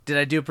Did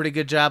I do a pretty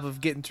good job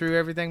of getting through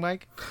everything,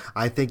 Mike?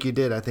 I think you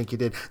did.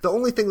 The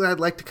only thing that I'd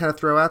like to kind of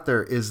throw out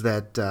there is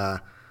that,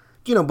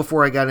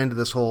 before I got into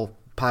this whole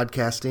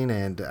podcasting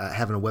and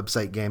having a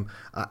website game,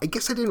 I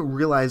guess I didn't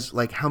realize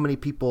like how many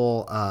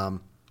people, how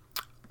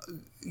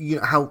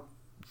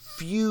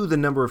few the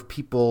number of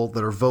people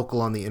that are vocal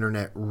on the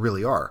internet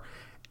really are.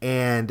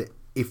 And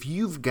if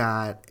you've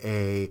got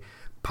a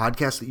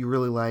podcast that you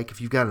really like,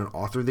 if you've got an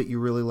author that you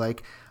really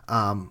like,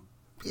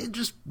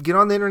 just get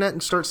on the internet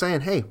and start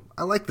saying, hey,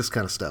 I like this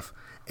kind of stuff.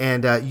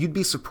 And you'd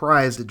be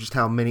surprised at just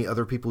how many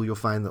other people you'll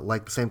find that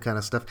like the same kind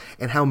of stuff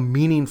and how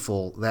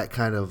meaningful not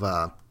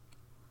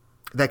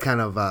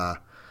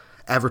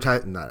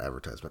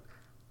advertisement,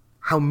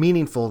 how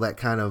meaningful that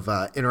kind of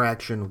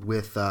interaction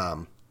with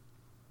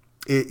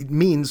it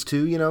means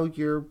to,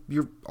 your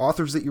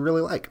authors that you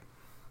really like.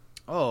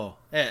 Oh,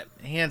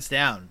 hands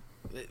down.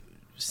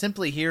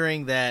 Simply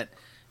hearing that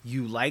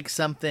you like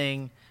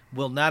something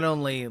will not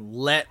only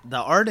let the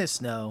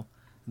artist know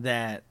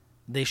that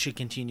they should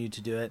continue to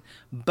do it,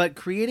 but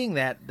creating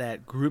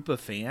that group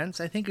of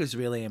fans, I think, is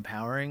really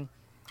empowering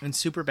and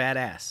super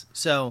badass.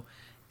 So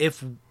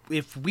if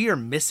we are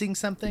missing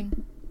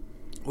something,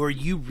 or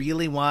you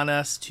really want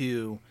us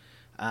to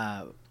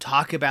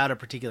talk about a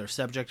particular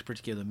subject, a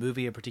particular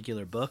movie, a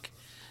particular book,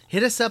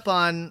 hit us up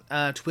on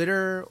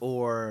Twitter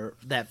or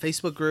that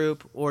Facebook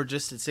group, or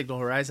just at Signal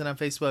Horizon on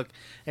Facebook,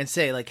 and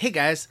say like, hey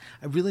guys,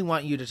 I really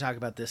want you to talk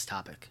about this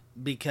topic,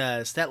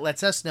 because that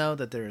lets us know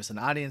that there is an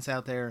audience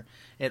out there.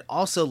 It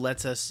also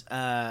lets us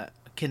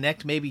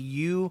connect maybe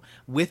you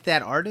with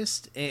that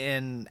artist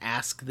and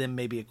ask them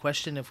maybe a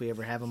question if we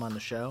ever have them on the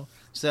show.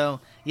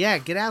 So yeah,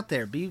 get out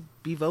there, be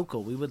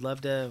vocal. We would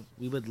love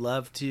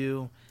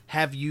to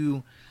have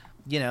you,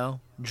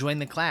 join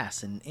the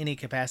class in any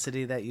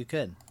capacity that you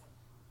could.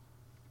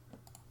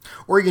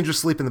 Or you can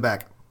just sleep in the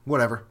back.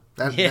 Whatever.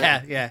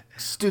 Yeah.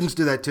 Students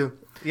do that too.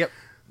 Yep.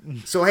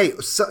 So, hey,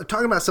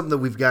 talking about something that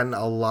we've gotten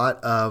a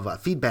lot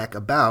of feedback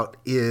about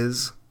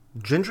is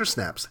Ginger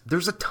Snaps.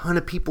 There's a ton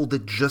of people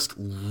that just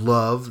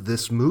love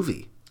this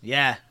movie.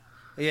 Yeah.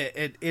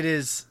 It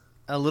is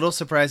a little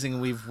surprising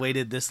we've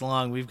waited this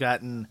long. We've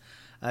gotten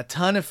a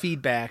ton of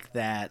feedback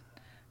that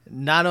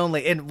not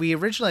only... And we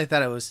originally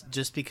thought it was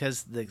just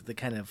because the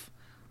kind of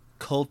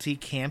culty,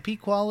 campy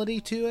quality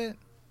to it.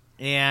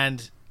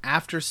 And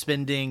after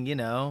spending,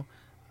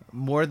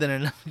 more than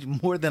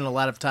a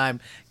lot of time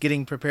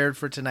getting prepared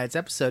for tonight's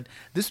episode,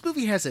 this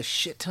movie has a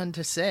shit ton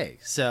to say.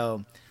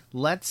 So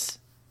let's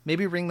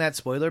maybe ring that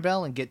spoiler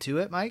bell and get to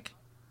it, Mike.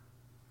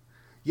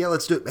 Yeah,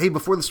 let's do it. Hey,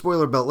 before the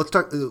spoiler bell, let's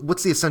talk.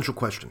 What's the essential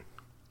question?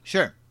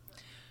 Sure.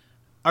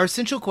 Our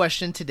essential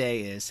question today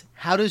is,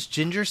 how does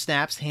Ginger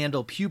Snaps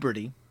handle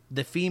puberty,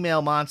 the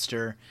female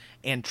monster,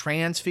 and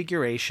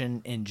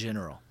transfiguration in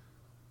general?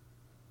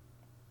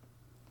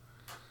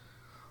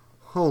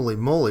 Holy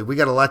moly, we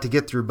got a lot to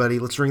get through, buddy.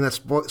 Let's ring that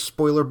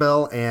spoiler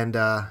bell and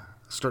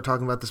start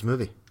talking about this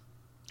movie.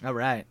 All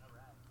right.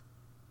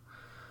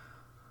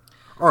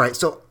 All right,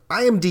 so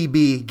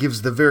IMDb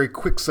gives the very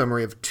quick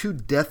summary of two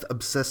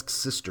death-obsessed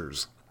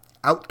sisters,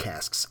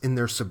 outcasts in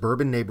their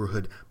suburban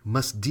neighborhood,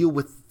 must deal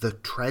with the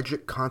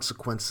tragic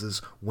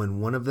consequences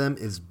when one of them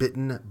is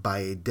bitten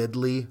by a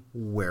deadly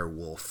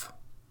werewolf.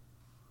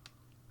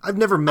 I've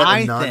never met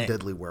a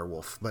non-deadly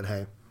werewolf, but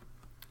hey.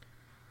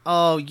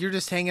 Oh, you're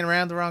just hanging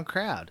around the wrong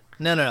crowd.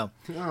 No.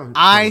 Oh,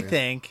 I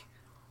think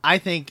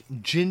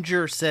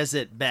Ginger says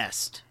it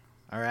best.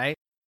 All right.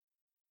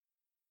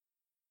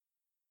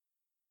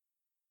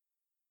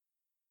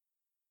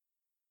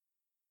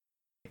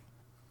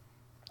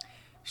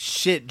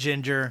 Shit,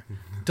 Ginger.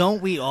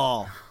 Don't we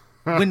all?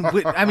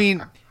 I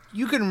mean,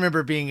 you can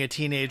remember being a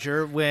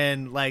teenager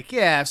when,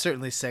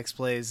 certainly sex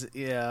plays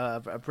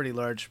a pretty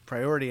large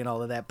priority and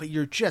all of that, but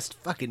you're just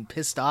fucking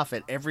pissed off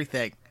at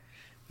everything.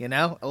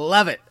 I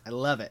love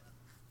it.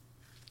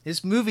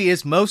 This movie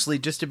is mostly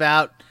just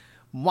about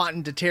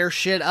wanting to tear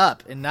shit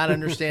up and not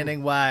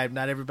understanding why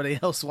not everybody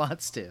else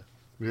wants to.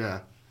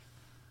 Yeah.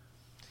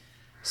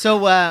 So,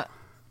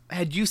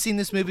 had you seen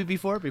this movie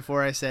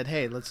before I said,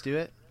 hey, let's do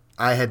it?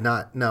 I had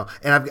not, no.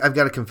 And I've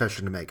got a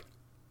confession to make.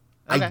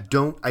 Okay.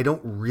 I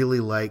don't really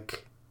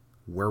like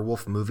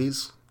werewolf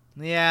movies.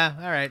 Yeah,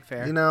 all right,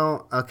 fair.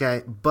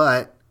 Okay,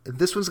 but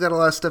this one's got a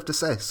lot of stuff to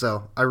say,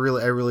 so I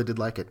really did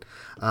like it.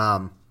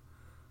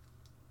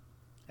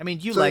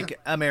 You like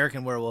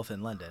American Werewolf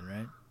in London,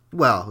 right?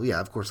 Well, yeah,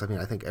 of course.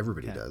 I think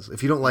everybody does.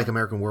 If you don't like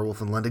American Werewolf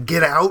in London,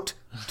 get out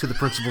to the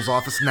principal's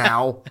office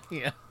now.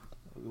 Yeah.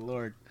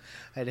 Lord,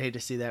 I'd hate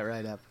to see that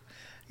right up.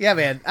 Yeah,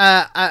 man.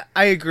 I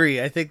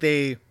agree. I think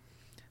they,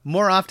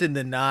 more often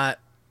than not,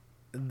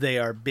 they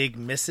are big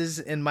misses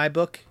in my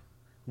book,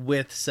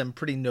 with some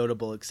pretty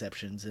notable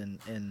exceptions.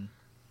 And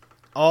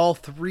all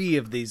three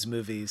of these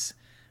movies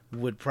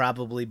would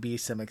probably be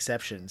some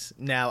exceptions.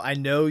 Now, I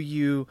know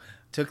you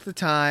took the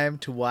time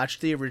to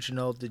watch the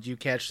original. Did you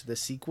catch the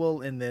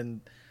sequel and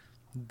then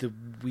the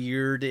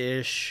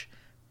weird-ish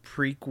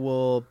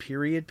prequel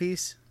period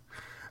piece?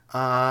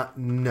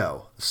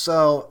 No.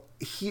 So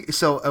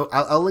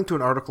I'll link to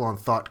an article on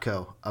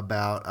ThoughtCo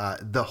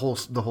about the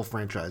whole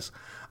franchise.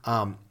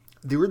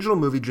 The original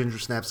movie Ginger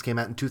Snaps came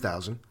out in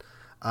 2000.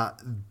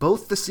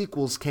 Both the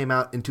sequels came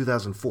out in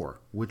 2004,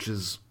 which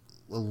is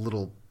a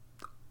little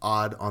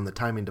odd on the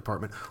timing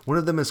department. One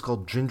of them is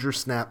called Ginger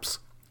Snaps: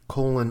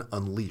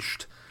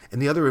 Unleashed,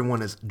 and the other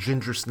one is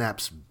Ginger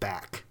Snaps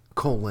Back: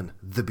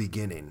 The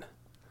Beginning.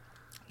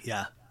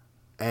 Yeah.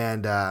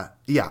 And the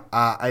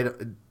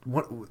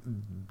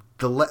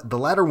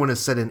latter one is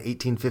set in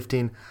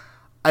 1815.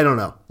 I don't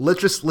know.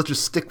 Let's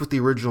just stick with the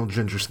original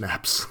Ginger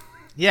Snaps.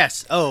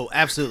 Yes. Oh,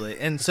 absolutely.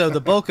 And so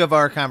the bulk of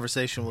our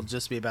conversation will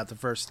just be about the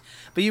first.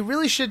 But you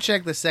really should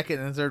check the second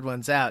and third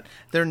ones out.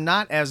 They're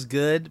not as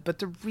good,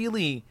 but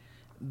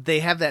they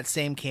have that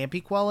same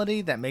campy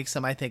quality that makes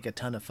them, I think, a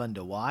ton of fun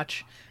to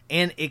watch.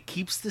 And it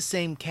keeps the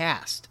same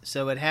cast.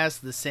 So it has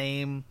the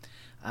same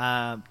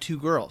two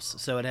girls.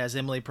 So it has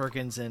Emily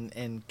Perkins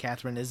and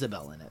Catherine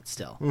Isabel in it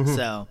still. Mm-hmm.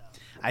 So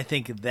I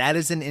think that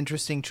is an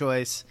interesting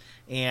choice.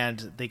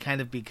 And they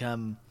kind of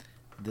become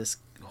this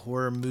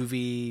horror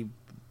movie,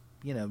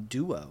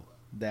 duo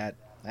that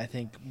I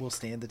think will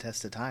stand the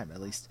test of time,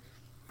 at least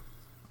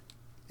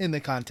in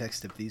the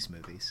context of these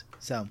movies.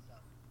 So,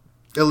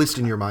 at least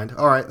in your mind.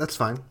 All right, that's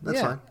fine.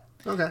 That's fine.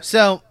 Okay.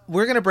 So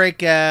we're gonna break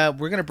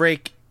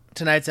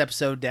tonight's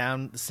episode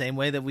down the same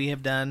way that we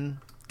have done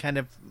kind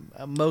of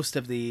most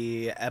of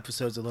the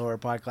episodes of the Horror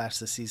Podcast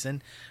this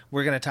season.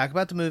 We're gonna talk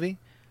about the movie.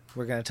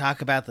 We're gonna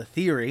talk about the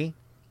theory,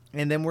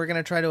 and then we're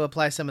gonna try to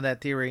apply some of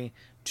that theory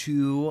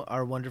to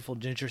our wonderful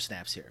Ginger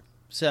Snaps here.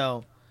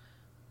 So.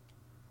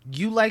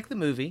 You like the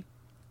movie.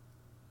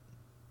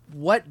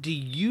 What do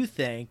you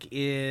think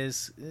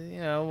is,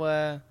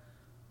 kind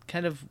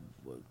of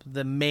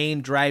the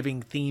main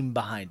driving theme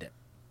behind it?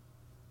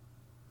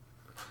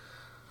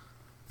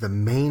 The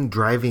main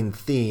driving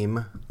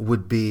theme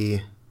would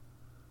be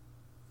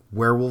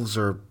werewolves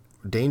are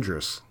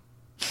dangerous.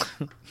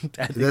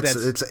 I think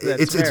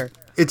that's fair.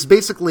 It's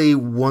basically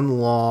one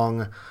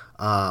long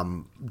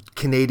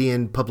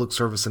Canadian public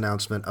service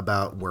announcement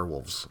about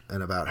werewolves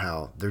and about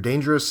how they're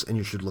dangerous and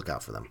you should look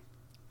out for them.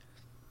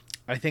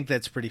 I think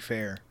that's pretty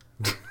fair.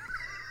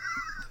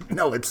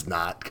 No, it's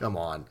not. Come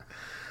on.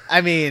 I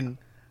mean,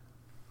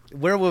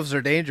 werewolves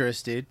are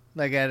dangerous, dude.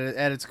 Like at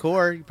its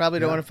core, you probably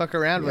don't want to fuck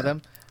around with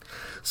them.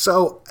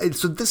 So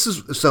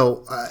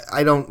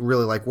I don't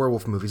really like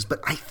werewolf movies, but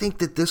I think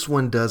that this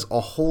one does a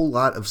whole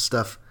lot of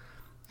stuff.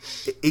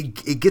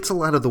 It gets a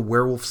lot of the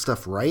werewolf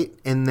stuff right,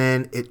 and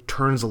then it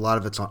turns a lot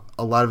of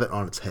it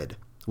on its head,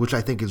 which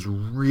I think is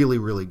really,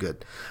 really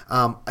good.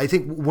 I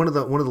think one of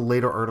the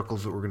later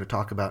articles that we're going to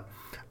talk about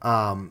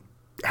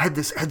had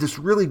this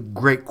really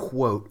great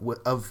quote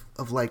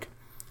of like,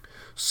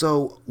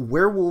 so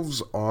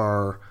werewolves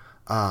are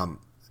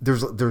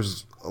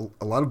there's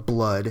a lot of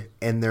blood,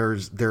 and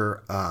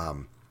they're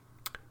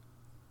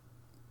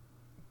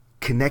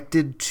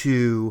connected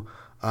to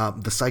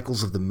the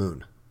cycles of the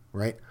moon,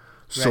 right?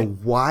 So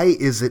why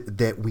is it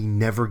that we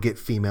never get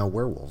female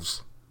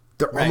werewolves?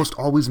 They're almost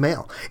always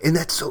male, and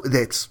that's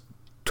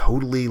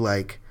totally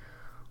like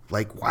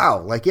wow,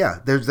 like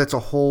that's a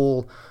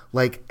whole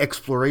like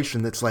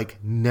exploration that's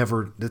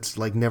never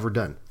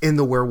done in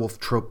the werewolf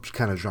trope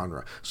kind of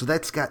genre. So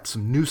that's got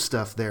some new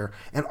stuff there,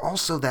 and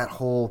also that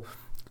whole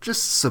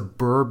just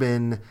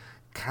suburban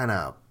kind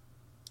of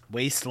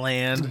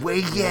wasteland way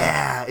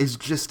is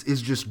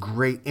just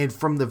great. And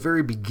from the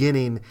very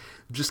beginning,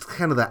 just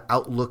kind of the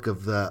outlook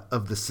of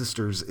the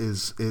sisters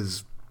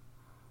is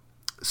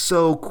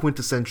so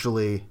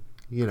quintessentially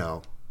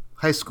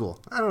high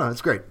school. I don't know,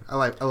 it's great. I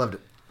loved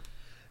it.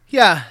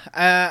 Yeah,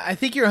 I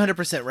think you're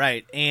 100%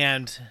 right.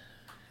 And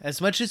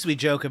as much as we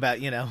joke about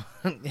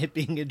it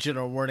being a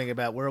general warning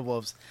about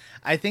werewolves,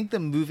 I think the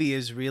movie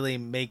is really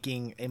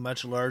making a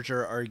much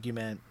larger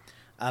argument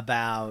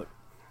about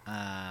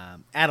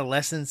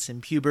adolescence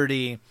and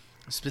puberty,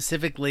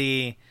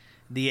 specifically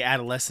the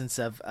adolescence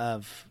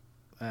of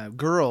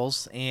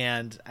girls.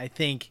 And I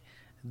think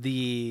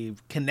the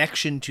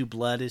connection to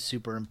blood is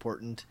super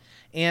important.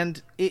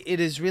 And it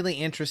is really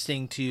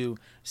interesting to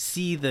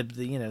see the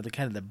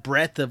kind of the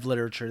breadth of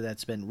literature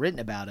that's been written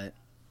about it.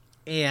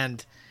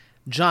 And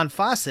John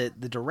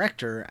Fawcett, the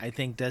director, I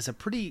think does a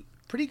pretty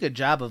good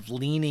job of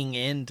leaning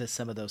into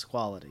some of those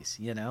qualities.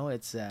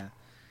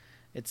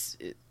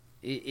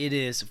 It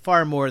is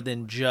far more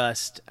than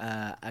just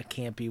a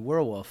campy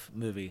werewolf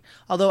movie.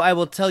 Although I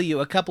will tell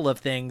you a couple of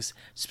things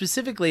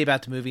specifically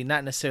about the movie,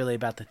 not necessarily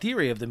about the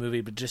theory of the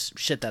movie, but just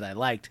shit that I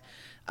liked.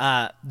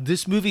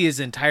 This movie is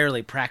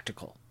entirely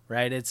practical,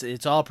 right?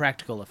 It's all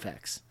practical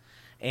effects.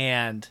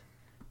 And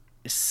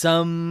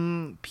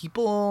some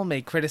people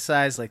may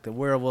criticize like the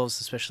werewolves,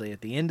 especially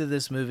at the end of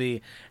this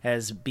movie,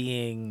 as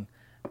being,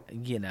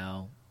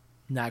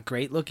 not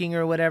great looking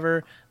or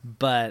whatever,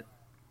 but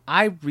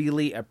I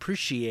really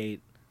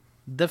appreciate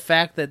the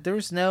fact that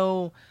there's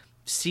no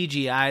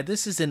CGI.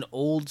 This is an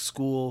old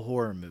school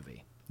horror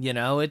movie.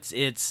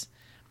 It's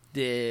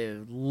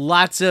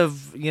lots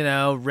of,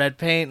 red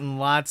paint and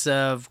lots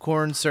of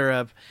corn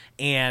syrup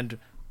and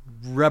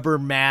rubber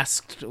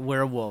masked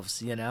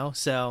werewolves, you know?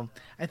 So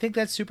I think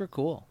that's super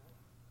cool.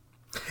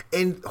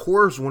 And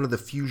horror is one of the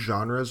few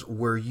genres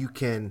where you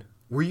can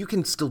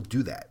still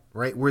do that,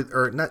 right?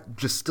 Or not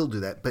just still do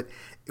that, but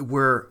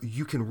where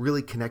you can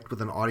really connect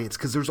with an audience,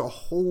 because there's a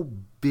whole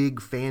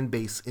big fan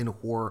base in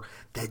horror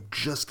that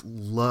just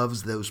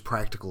loves those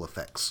practical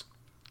effects,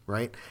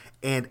 right?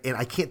 And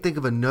I can't think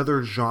of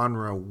another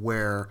genre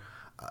where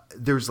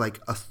there's like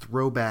a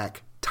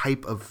throwback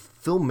type of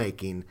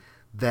filmmaking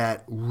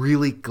that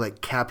really like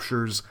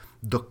captures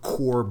the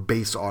core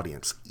base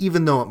audience,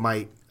 even though it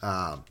might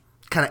kind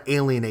of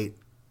alienate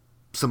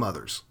some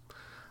others.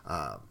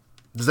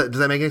 Does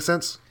that make any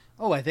sense?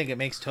 Oh, I think it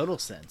makes total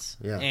sense.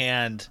 Yeah.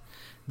 And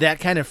that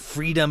kind of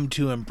freedom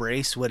to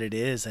embrace what it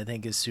is, I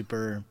think, is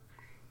super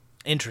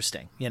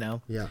interesting, you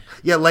know? Yeah.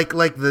 Yeah, like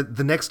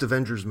the next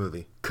Avengers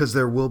movie, because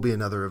there will be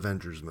another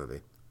Avengers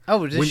movie.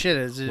 Oh,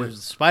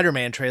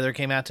 Spider-Man trailer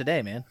came out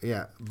today, man.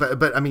 Yeah,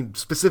 but I mean,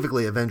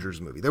 specifically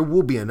Avengers movie. There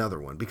will be another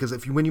one,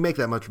 because when you make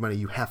that much money,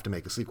 you have to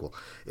make a sequel.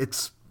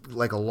 It's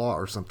like a law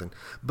or something.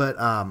 But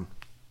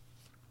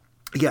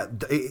yeah,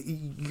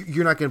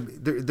 you're not gonna.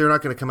 They're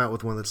not gonna come out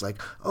with one that's like,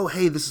 oh,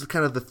 hey, this is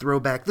kind of the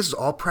throwback. This is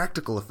all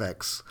practical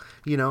effects.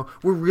 You know,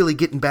 we're really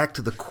getting back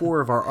to the core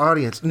of our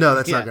audience. No,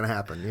 that's not gonna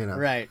happen. You know,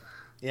 right?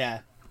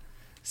 Yeah.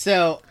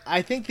 So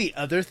I think the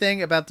other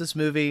thing about this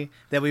movie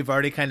that we've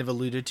already kind of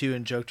alluded to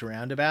and joked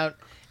around about,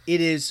 it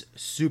is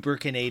super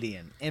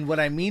Canadian. And what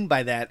I mean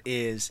by that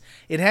is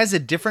it has a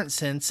different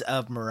sense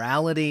of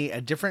morality,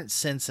 a different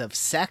sense of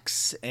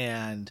sex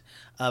and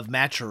of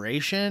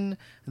maturation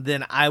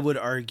than I would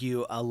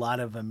argue a lot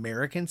of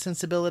American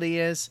sensibility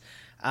is.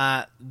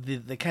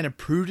 The kind of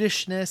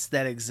prudishness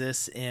that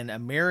exists in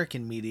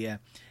American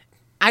media,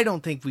 I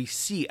don't think we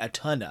see a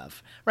ton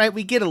of, right?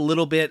 We get a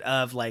little bit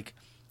of like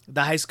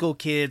the high school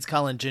kids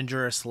calling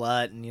Ginger a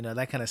slut and, you know,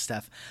 that kind of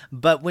stuff.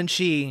 But when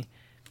she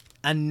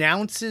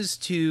announces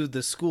to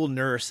the school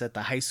nurse at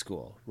the high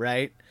school,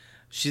 right?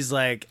 She's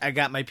like, I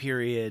got my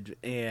period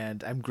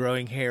and I'm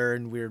growing hair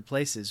in weird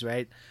places,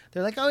 right?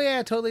 They're like, oh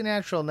yeah, totally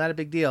natural, not a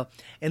big deal.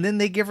 And then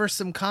they give her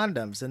some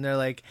condoms and they're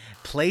like,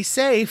 play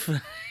safe.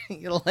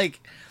 You know,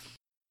 like,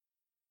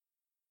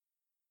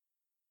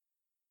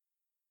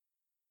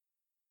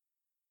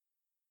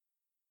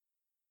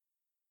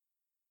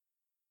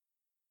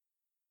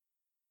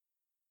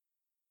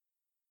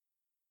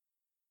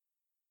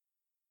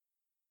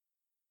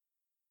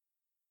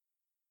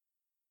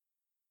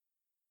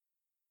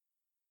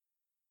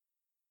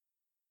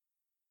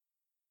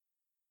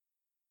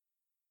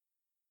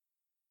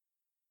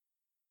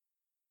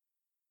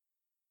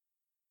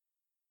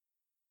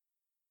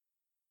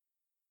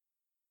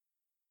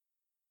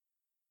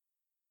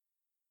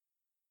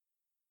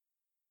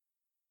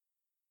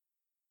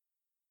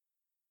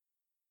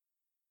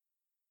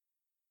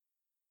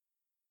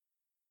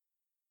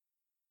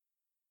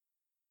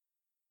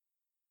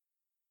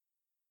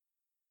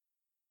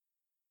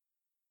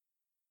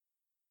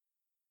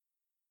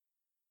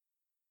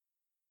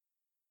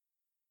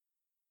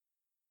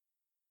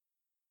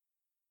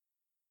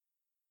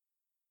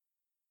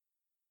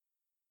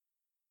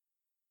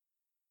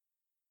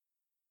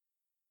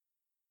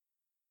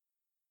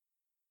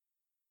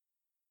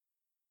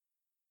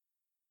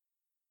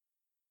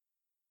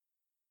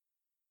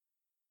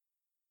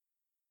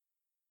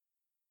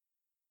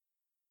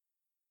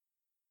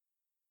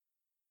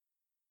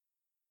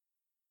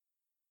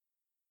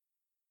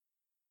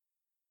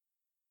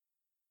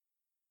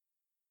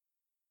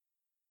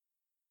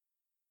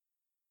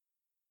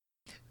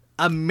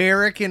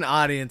 American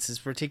audiences,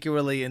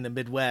 particularly in the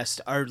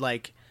Midwest, are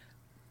like,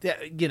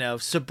 you know,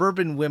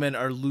 suburban women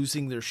are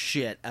losing their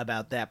shit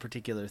about that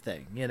particular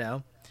thing. You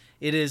know,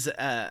 it is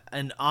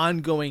an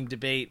ongoing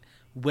debate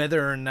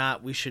whether or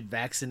not we should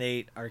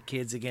vaccinate our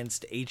kids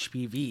against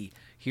HPV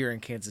here in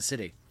Kansas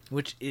City,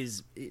 which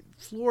it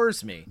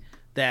floors me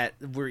that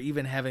we're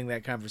even having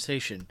that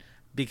conversation,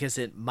 because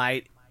it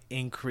might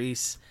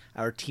increase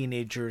our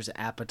teenagers'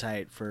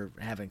 appetite for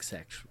having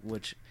sex,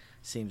 which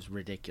seems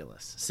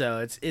ridiculous.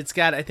 So it's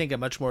got, I think, a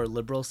much more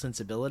liberal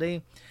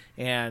sensibility,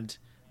 and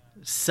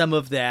some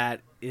of that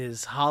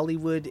is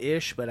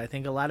Hollywood-ish, but I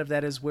think a lot of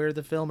that is where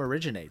the film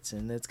originates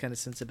and its kind of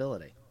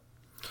sensibility.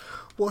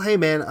 Well, hey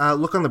man,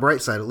 look on the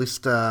bright side. At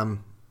least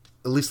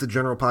the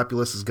general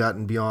populace has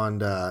gotten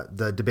beyond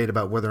the debate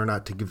about whether or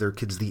not to give their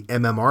kids the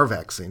MMR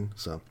vaccine.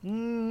 So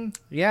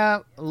yeah,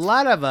 a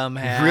lot of them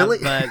have. Really?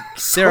 But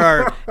there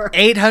are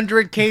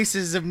 800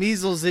 cases of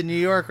measles in New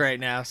York right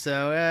now.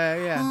 So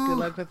yeah, good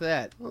luck with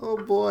that. Oh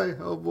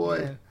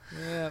boy.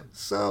 Yeah.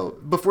 So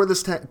before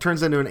this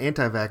turns into an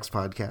anti-vax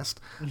podcast,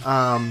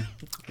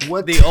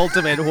 what the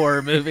ultimate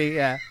horror movie?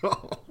 Yeah.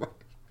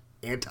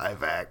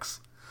 Anti-vax.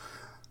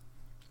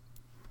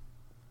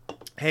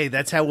 Hey,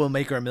 that's how we'll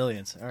make our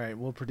millions. All right,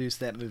 we'll produce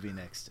that movie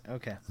next.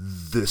 Okay.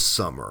 This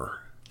summer,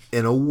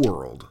 in a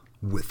world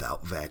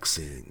without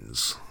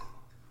vaccines.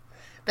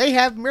 They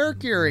have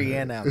mercury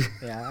in them.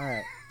 Yeah, all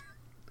right.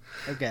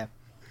 Okay.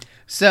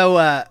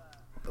 So,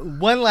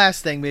 one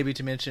last thing maybe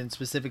to mention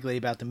specifically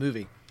about the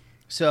movie.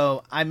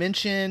 So, I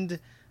mentioned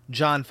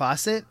John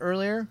Fawcett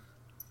earlier.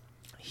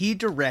 He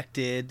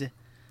directed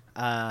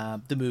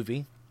the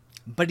movie,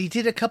 but he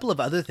did a couple of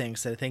other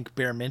things that I think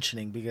bear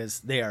mentioning because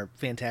they are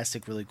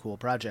fantastic, really cool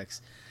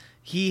projects.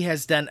 He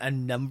has done a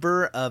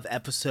number of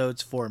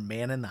episodes for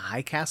Man in the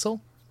High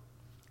Castle,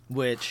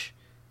 which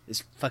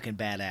is fucking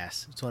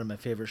badass. It's one of my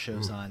favorite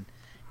shows on.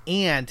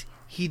 And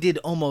he did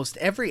almost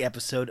every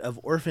episode of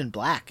Orphan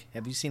Black.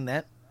 Have you seen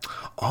that?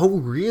 Oh,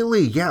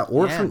 really? Yeah,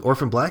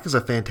 Orphan Black is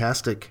a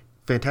fantastic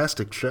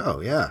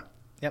show. Yeah.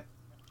 Yep.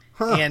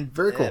 Huh, and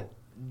very cool.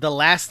 The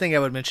last thing I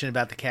would mention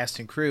about the cast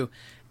and crew,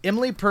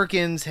 Emily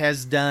Perkins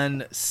has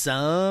done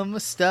some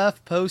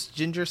stuff post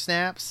Ginger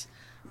Snaps,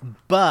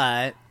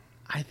 but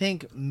I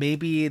think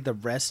maybe the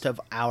rest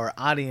of our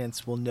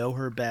audience will know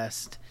her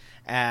best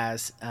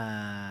as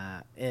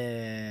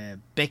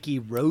Becky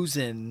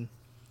Rosen,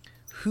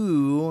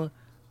 who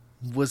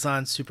was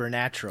on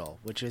Supernatural,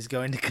 which is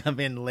going to come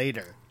in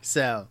later.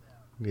 So,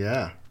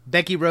 yeah,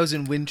 Becky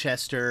Rosen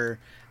Winchester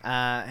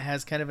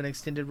has kind of an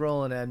extended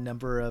role in a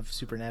number of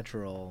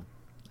Supernatural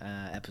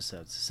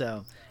episodes.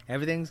 So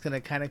everything's going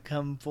to kind of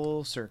come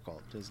full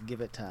circle. Just give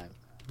it time.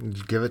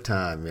 Give it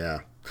time,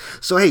 yeah.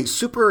 So hey,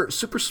 super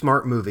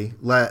smart movie.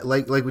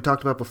 Like we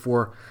talked about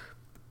before,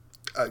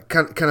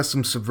 kind of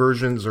some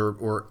subversions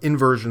or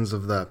inversions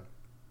of the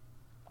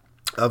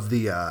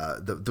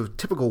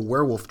typical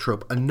werewolf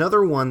trope.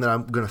 Another one that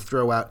I'm going to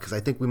throw out because I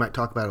think we might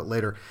talk about it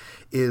later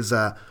is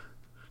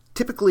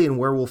typically in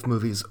werewolf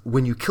movies,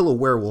 when you kill a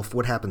werewolf,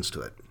 what happens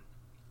to it?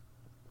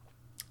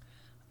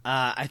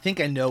 I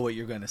think I know what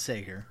you're going to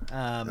say here.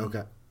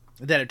 Okay.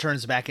 That it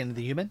turns back into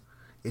the human?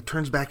 It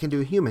turns back into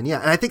a human, yeah.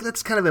 And I think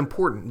that's kind of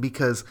important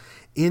because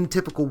in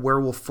typical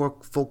werewolf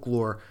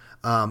folklore,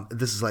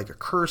 this is like a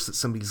curse that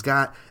somebody's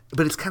got,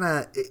 but it's kind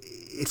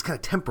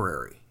of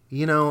temporary.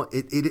 You know,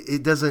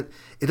 it doesn't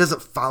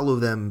follow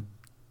them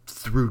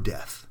through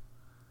death.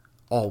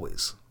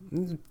 Always.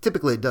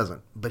 Typically it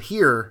doesn't. But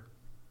here,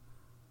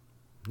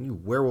 you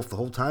werewolf the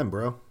whole time,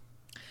 bro.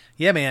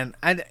 Yeah, man.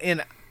 I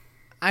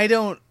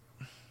don't,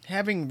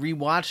 having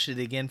rewatched it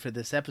again for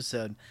this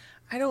episode,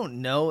 I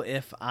don't know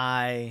if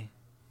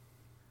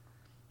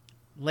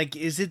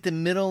is it the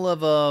middle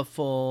of a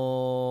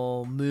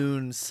full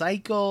moon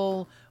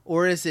cycle,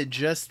 or is it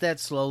just that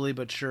slowly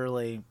but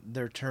surely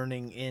they're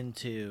turning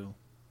into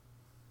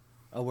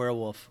a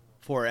werewolf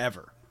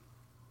forever?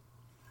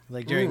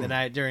 Like during the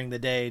night, during the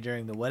day,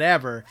 during the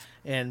whatever.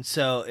 And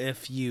so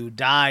if you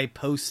die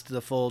post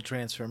the full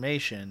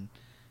transformation,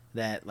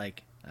 that I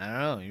don't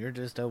know, you're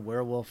just a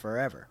werewolf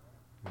forever.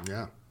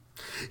 Yeah.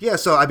 Yeah,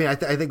 so I mean, I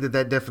think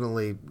that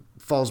definitely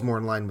falls more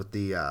in line with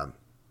the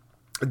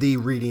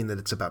reading that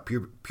it's about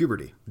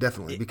puberty,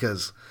 definitely,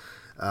 because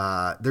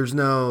there's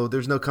no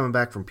coming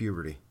back from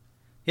puberty.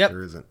 Yep,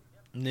 there isn't.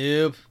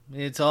 Nope,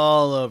 it's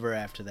all over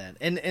after that.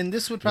 And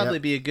this would probably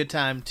be a good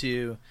time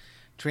to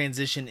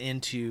transition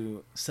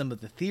into some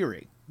of the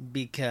theory,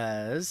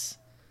 because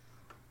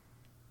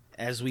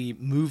as we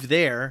move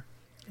there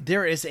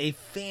is a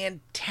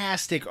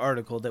fantastic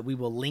article that we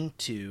will link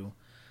to.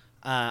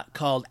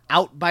 Called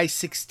Out by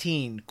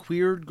 16,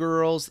 Queer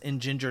Girls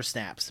and Ginger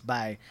Snaps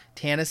by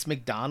Tanis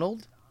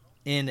McDonald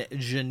in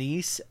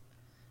Janice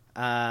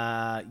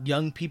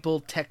Young People,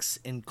 Texts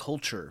and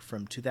Culture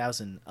from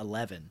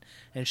 2011.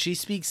 And she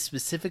speaks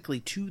specifically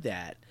to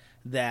that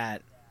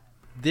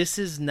this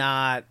is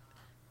not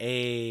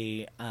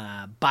a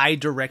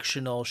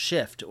bi-directional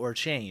shift or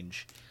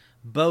change.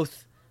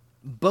 Both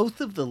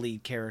of the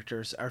lead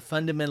characters are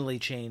fundamentally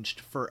changed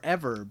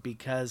forever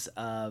because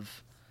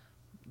of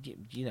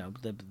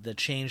the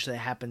change that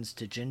happens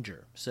to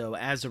Ginger. So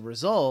as a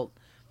result,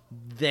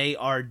 they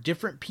are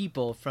different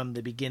people from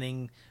the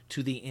beginning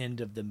to the end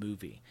of the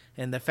movie.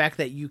 And the fact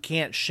that you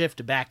can't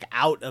shift back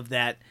out of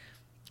that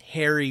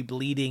hairy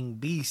bleeding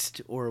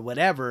beast or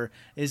whatever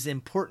is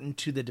important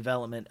to the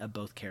development of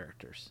both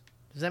characters.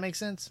 Does that make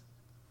sense?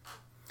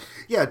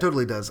 Yeah, it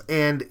totally does.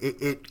 And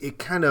it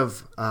kind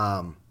of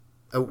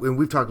and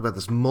we've talked about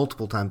this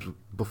multiple times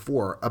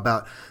before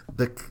about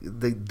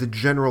the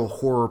general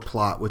horror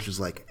plot, which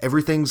is like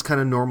everything's kind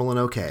of normal and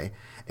okay,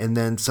 and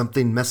then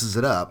something messes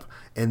it up,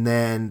 and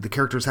then the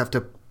characters have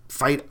to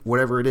fight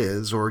whatever it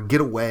is or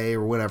get away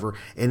or whatever,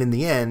 and in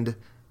the end,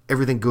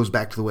 everything goes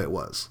back to the way it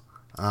was.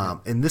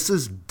 And this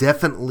is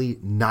definitely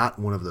not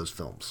one of those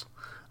films,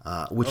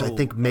 which I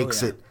think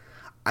makes it.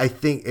 I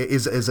think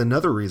is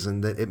another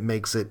reason that it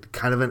makes it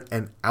kind of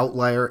an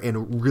outlier and a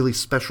really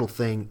special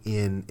thing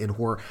in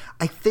horror.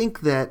 I think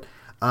that,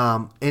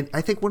 and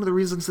I think one of the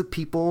reasons that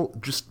people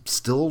just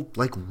still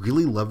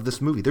really love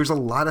this movie. There's a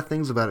lot of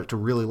things about it to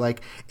really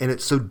like, and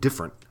it's so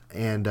different.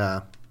 And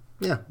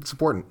yeah, it's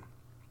important.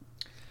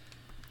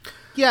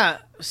 Yeah,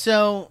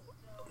 so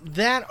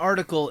that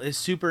article is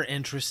super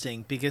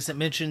interesting because it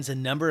mentions a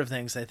number of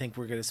things I think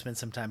we're going to spend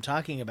some time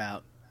talking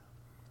about.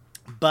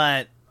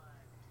 But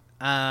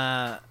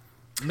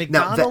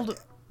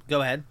McDonald,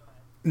 go ahead.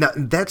 No,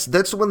 that's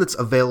the one that's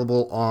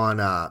available on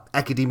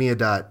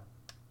academia.edu,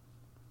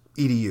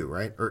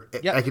 right? Or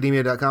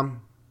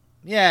academia.com?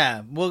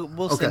 Yeah,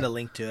 we'll send a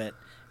link to it.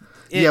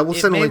 It, we'll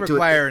it send a may link to it.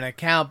 require an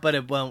account, but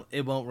it won't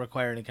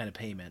require any kind of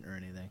payment or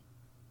anything.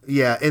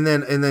 Yeah, and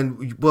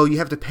then well, you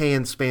have to pay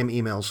in spam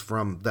emails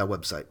from that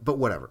website, but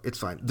whatever, it's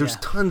fine. There's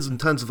tons and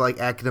tons of like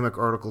academic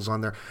articles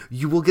on there.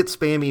 You will get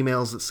spam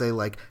emails that say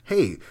like,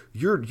 "Hey,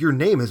 your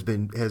name has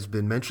been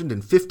mentioned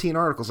in 15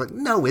 articles." Like,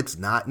 no, it's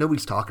not.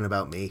 Nobody's talking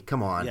about me.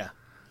 Come on. Yeah.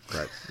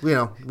 But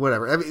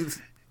whatever. I mean,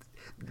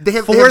 they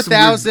have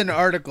 4,000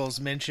 articles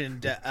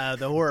mentioned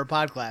the horror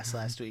podcast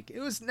last week.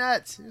 It was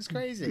nuts. It was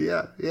crazy.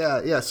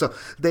 Yeah. So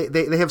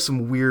they have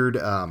some weird.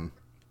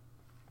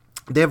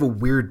 They have a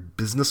weird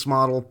business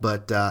model,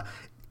 but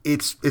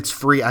it's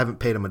free. I haven't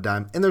paid them a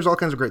dime, and there's all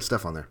kinds of great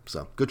stuff on there.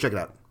 So go check it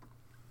out.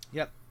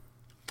 Yep.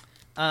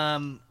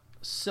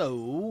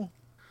 So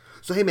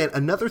hey, man,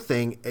 another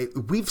thing.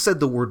 We've said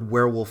the word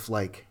werewolf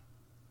like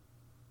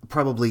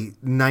probably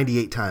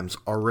 98 times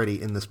already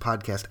in this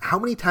podcast. How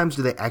many times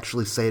do they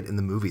actually say it in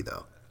the movie,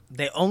 though?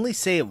 They only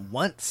say it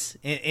once,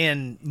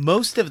 and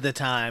most of the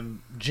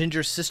time,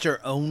 Ginger's sister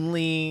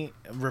only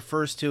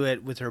refers to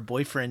it with her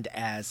boyfriend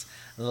as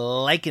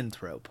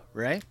lycanthrope,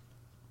 right?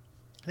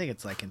 I think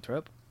it's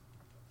lycanthrope.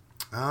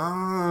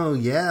 Oh,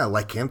 yeah,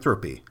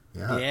 lycanthropy.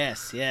 Yeah.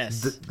 Yes.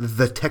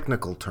 The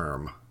technical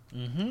term.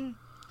 Mm-hmm.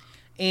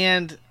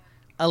 And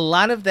a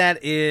lot of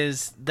that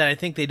is that I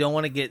think they don't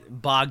want to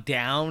get bogged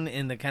down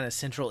in the kind of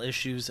central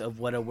issues of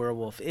what a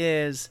werewolf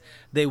is.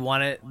 They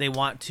want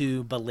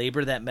to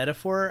belabor that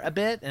metaphor a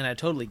bit, and I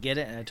totally get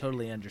it, and I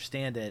totally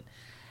understand it.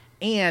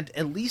 And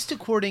at least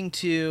according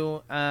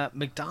to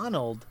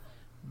McDonald,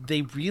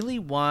 they really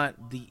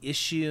want the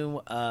issue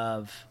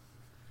of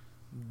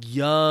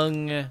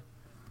young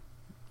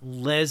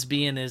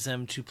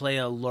lesbianism to play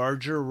a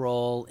larger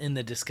role in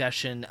the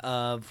discussion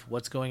of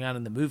what's going on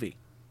in the movie.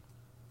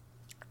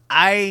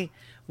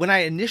 When I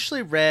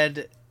initially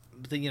read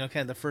the kind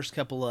of the first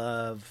couple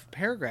of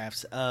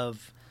paragraphs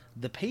of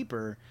the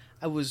paper,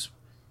 I was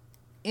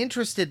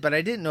interested, but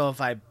I didn't know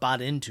if I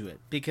bought into it,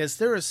 because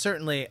there is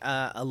certainly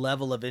a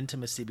level of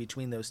intimacy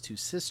between those two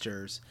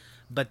sisters,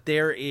 but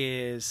there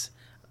is,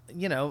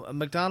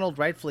 McDonald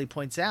rightfully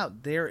points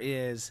out, there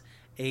is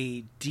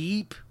a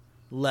deep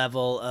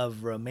level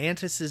of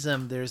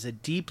romanticism. There's a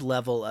deep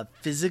level of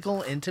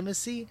physical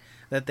intimacy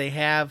that they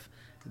have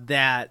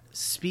that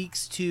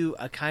speaks to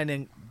a kind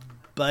of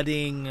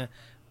budding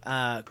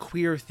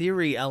queer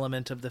theory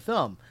element of the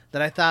film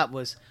that I thought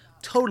was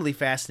totally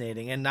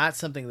fascinating, and not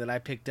something that I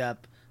picked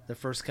up the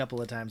first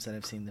couple of times that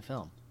I've seen the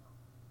film.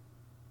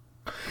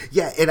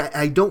 Yeah, and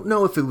I don't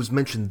know if it was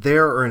mentioned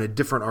there or in a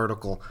different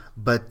article,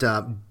 but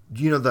the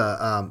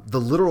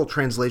literal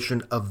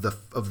translation of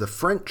the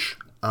French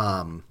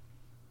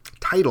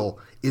title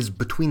is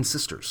Between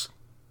Sisters.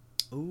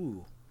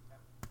 Ooh,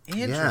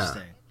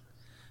 interesting.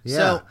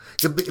 Yeah,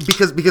 so,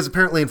 because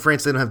apparently in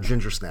France they don't have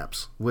ginger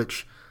snaps,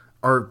 which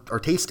are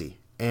tasty,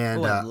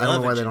 and I don't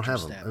know why they don't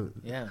have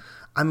them. Yeah,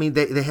 I mean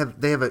they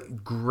have a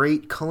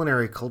great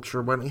culinary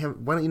culture. Why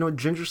don't you know what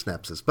ginger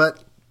snaps is?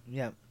 But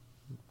yeah,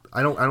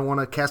 I don't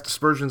want to cast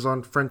aspersions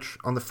on French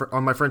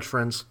on my French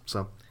friends.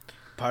 So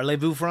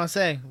parlez-vous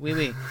français? Oui,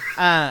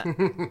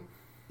 oui.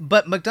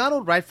 But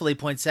McDonald rightfully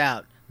points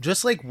out,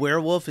 just like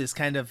werewolf is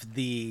kind of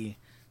the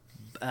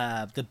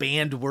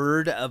banned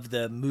word of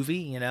the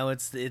movie,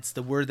 it's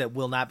the word that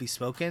will not be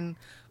spoken.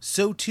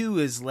 So too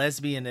is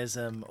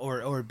lesbianism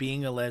or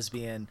being a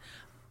lesbian,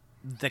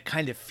 the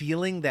kind of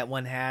feeling that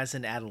one has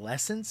in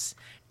adolescence,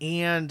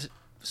 and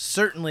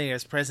certainly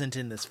is present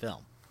in this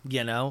film.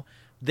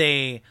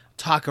 They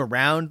talk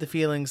around the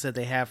feelings that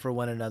they have for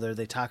one another.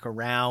 They talk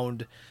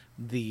around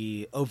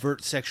the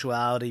overt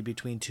sexuality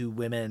between two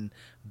women,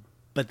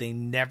 but they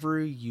never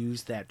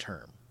use that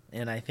term.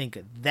 And I think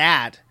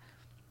that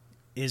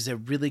is a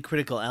really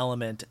critical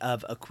element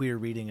of a queer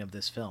reading of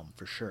this film,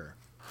 for sure.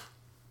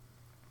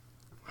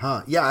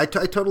 Huh? Yeah, I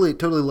totally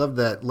love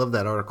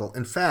that article.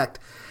 In fact,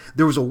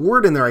 there was a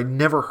word in there I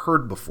never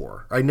heard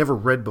before. I never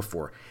read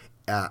before.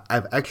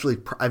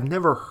 I've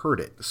never heard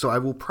it, so I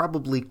will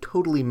probably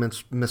totally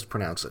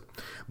mispronounce it.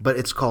 But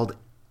it's called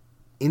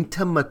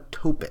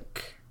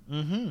intimatopic.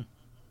 Mm-hmm.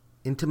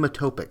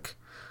 Intimatopic.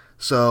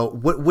 So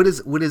what is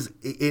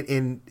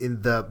in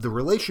the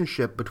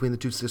relationship between the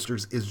two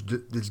sisters is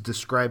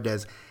described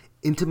as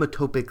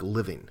intimatopic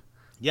living.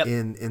 Yep.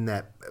 In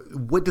that,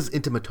 what does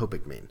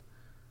intimatopic mean?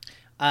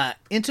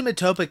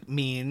 Intimatopic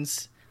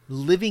means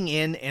living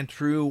in and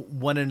through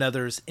one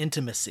another's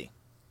intimacy.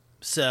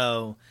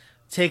 So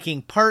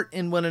taking part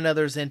in one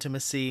another's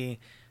intimacy,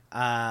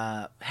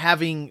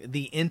 having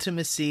the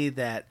intimacy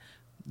that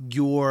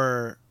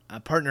your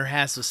partner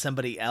has with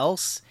somebody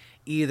else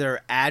either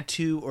add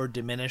to or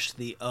diminish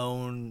the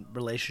own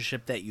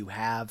relationship that you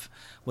have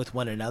with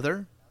one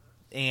another.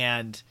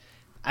 And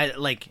I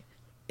like,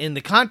 in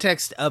the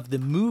context of the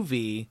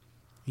movie,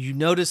 you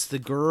notice the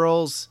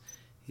girls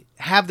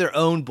have their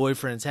own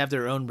boyfriends, have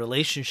their own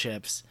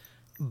relationships,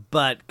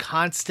 but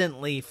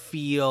constantly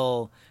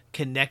feel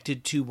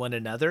connected to one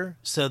another.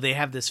 So they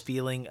have this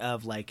feeling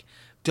of like,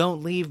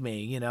 don't leave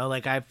me,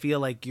 like I feel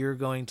like you're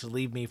going to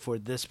leave me for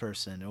this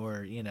person,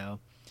 or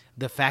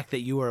the fact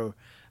that you are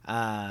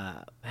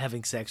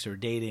having sex or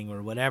dating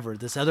or whatever,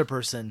 this other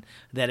person,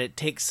 that it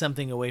takes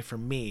something away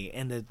from me,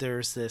 and that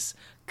there's this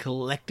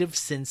collective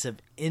sense of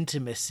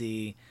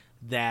intimacy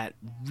that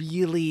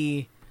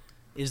really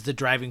is the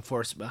driving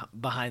force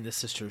behind the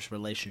sisters'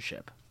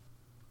 relationship.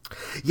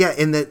 Yeah,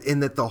 in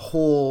that the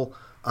whole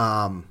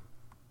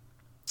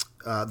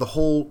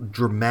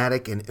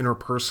dramatic and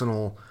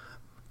interpersonal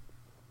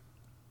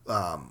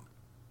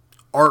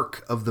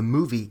arc of the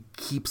movie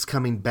keeps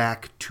coming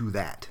back to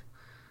that.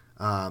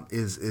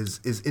 Is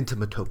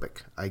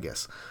intimatopic, I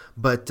guess.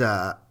 But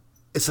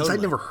since Totally.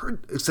 I'd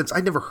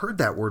never heard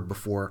that word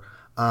before,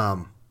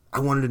 I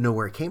wanted to know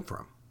where it came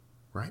from.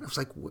 Right? I was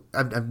like,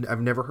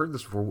 I've never heard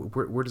this before.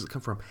 Where does it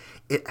come from?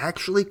 It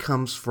actually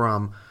comes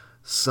from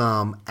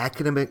some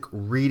academic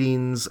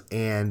readings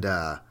and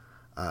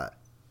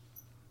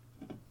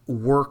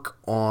work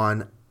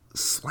on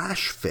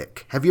slash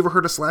fic. Have you ever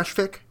heard of slash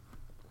fic?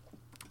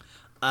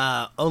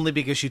 Only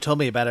because you told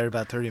me about it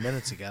about 30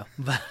 minutes ago.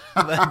 But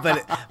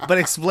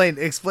explain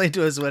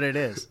to us what it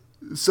is.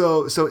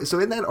 So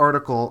in that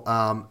article,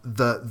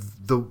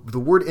 the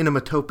word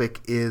intimatopic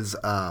is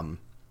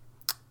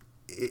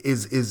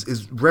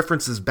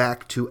references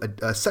back to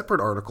a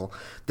separate article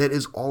that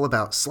is all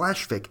about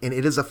slash fic, and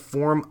it is a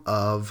form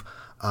of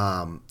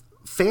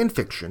fan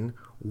fiction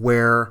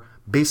where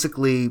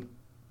basically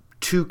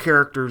two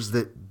characters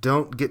that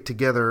don't get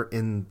together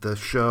in the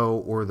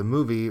show or the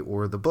movie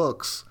or the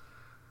books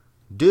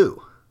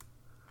do,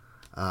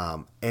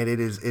 and it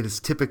is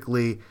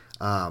typically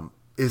and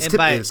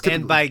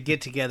by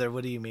get together,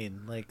 what do you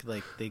mean? Like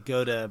they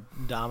go to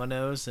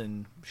Domino's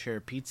and share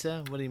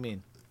pizza? What do you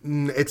mean?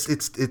 It's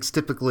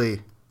typically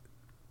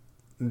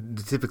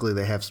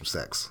they have some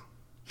sex.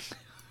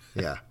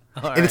 Yeah.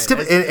 All and right.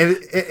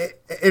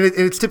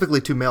 it's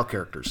typically two male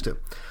characters too.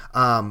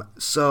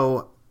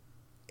 So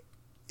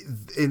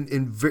in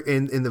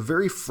the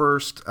very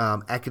first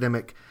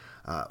academic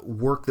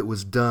work that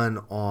was done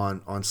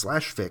on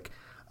slash fic,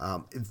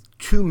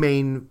 two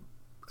main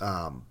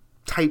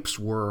types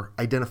were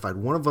identified.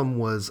 One of them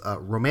was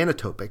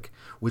romanotopic,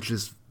 which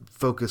is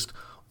focused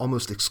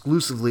almost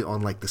exclusively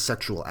on like the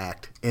sexual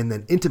act, and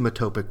then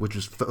intimatopic, which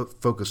is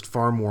focused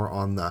far more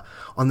on the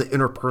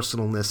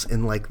interpersonalness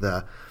and like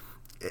the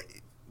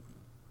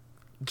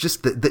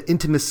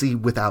intimacy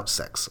without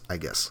sex, I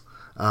guess.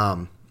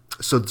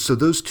 So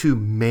those two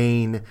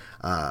main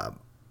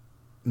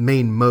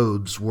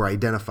modes were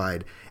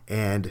identified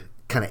and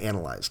kind of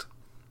analyzed.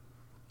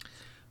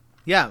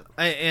 Yeah,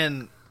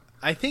 and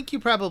I think you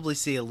probably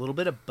see a little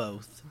bit of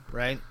both,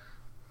 right?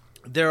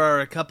 There are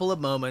a couple of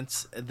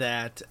moments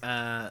that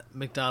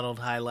McDonald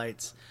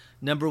highlights.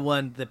 Number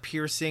one, the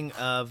piercing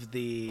of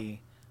the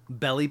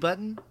belly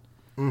button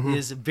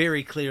is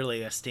very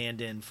clearly a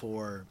stand-in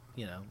for,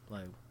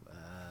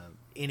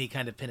 any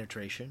kind of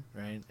penetration,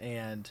 right?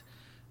 And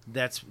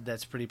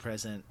that's pretty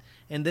present.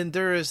 And then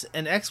there is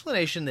an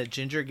explanation that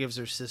Ginger gives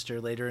her sister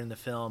later in the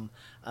film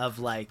of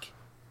like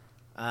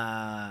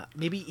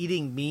maybe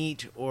eating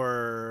meat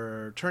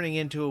or turning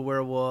into a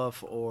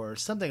werewolf or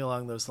something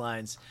along those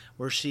lines,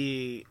 where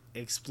she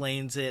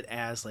explains it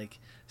as like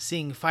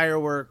seeing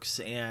fireworks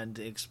and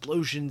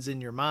explosions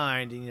in your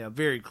mind, and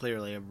very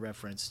clearly a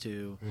reference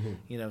to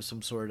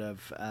some sort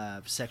of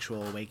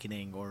sexual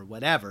awakening or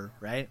whatever,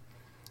 right?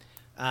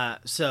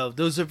 So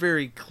those are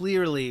very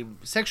clearly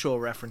sexual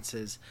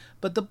references,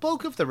 but the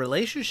bulk of the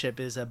relationship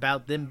is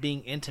about them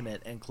being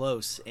intimate and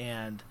close,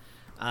 and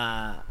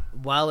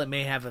while it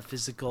may have a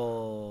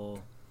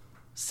physical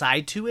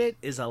side to it,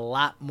 is a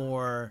lot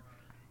more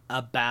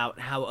about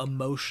how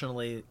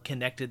emotionally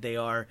connected they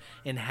are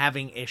and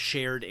having a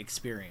shared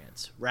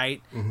experience,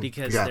 right?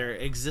 Because their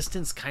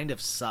existence kind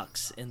of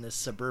sucks in this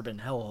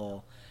suburban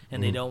hellhole,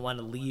 and they don't want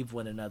to leave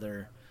one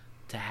another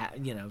to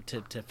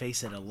to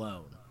face it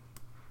alone.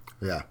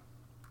 Yeah.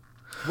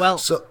 Well,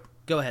 so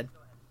go ahead.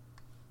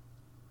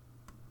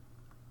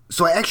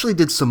 So I actually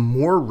did some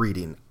more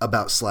reading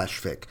about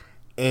slash fic,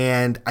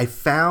 and I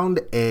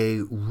found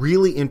a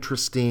really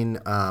interesting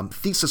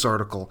thesis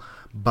article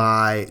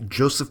by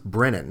Joseph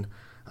Brennan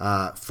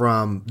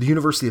from the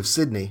University of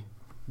Sydney.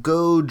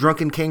 Go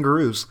Drunken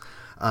Kangaroos.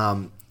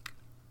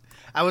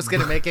 I was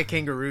going to make a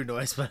kangaroo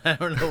noise, but I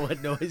don't know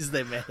what noise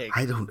they make.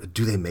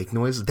 Do they make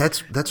noises?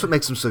 That's what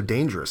makes them so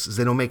dangerous, is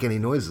they don't make any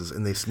noises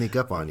and they sneak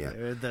up on you.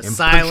 They're the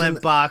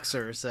silent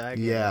boxers.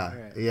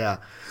 Yeah.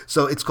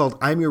 So it's called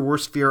 "I'm Your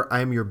Worst Fear,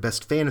 I'm Your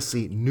Best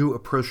Fantasy: New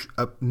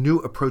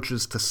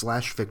Approaches to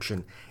Slash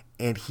Fiction,"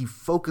 and he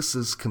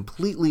focuses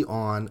completely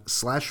on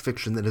slash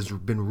fiction that has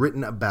been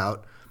written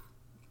about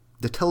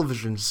the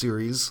television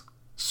series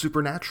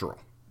Supernatural.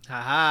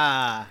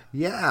 Haha.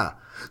 Yeah.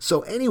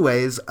 So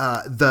anyways,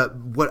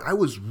 what I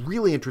was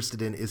really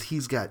interested in is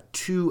he's got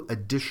two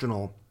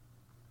additional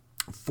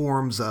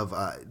forms of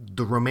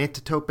the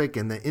romantotopic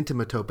and the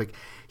intimatopic.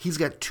 He's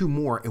got two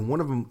more, and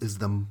one of them is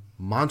the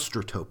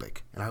monstrotopic.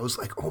 And I was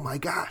like, oh my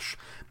gosh,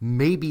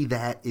 maybe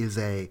that is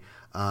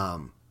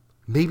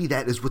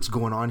what's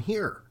going on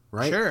here,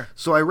 right? Sure.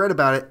 So I read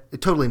about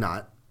it. Totally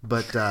not,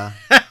 but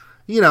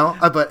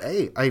But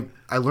hey,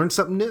 I learned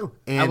something new.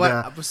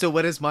 And so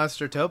what is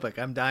Monster Topic?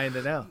 I'm dying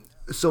to know.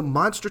 So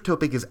Monster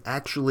Topic is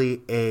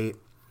actually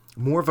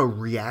more of a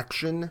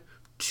reaction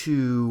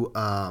to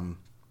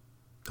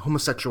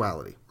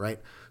homosexuality, right?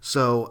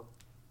 So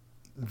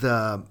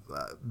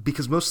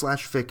because most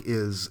slash fic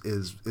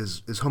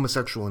is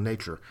homosexual in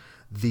nature,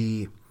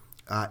 the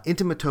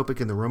intimate topic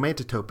and the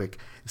romantic topic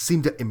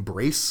seem to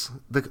embrace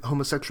the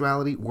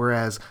homosexuality,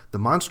 whereas the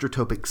monster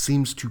topic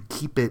seems to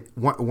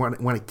want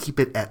to keep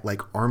it at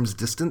like arm's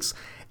distance.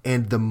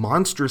 And the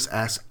monstrous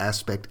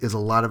aspect is a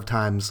lot of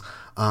times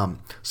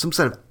some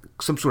sort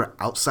of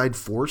outside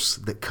force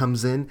that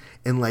comes in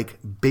and like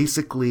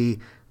basically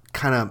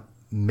kind of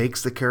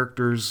makes the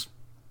characters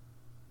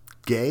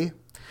gay.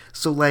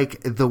 So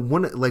like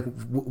one of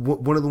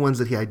the ones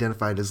that he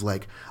identified is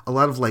like a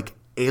lot of like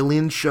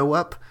aliens show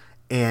up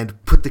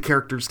and put the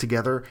characters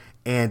together,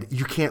 and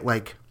you can't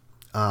like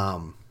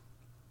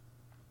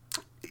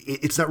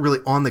it's not really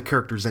on the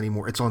characters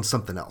anymore. It's on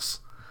something else.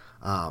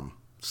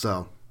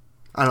 So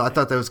I don't know. I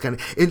thought that was kind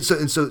of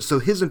so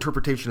his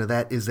interpretation of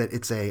that is that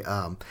it's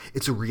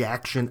a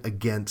reaction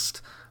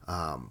against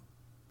the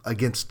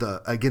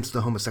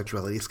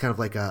homosexuality. It's kind of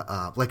like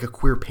a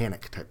queer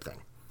panic type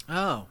thing.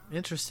 Oh,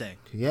 interesting.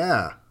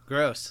 Yeah.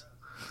 Gross.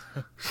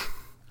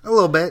 A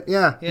little bit,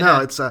 yeah. No,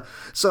 it's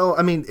so.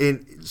 I mean,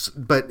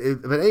 but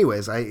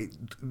anyways,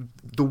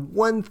 the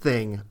one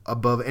thing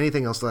above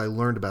anything else that I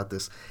learned about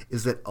this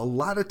is that a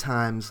lot of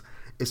times,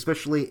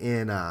 especially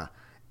in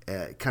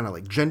kind of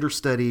like gender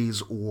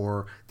studies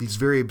or these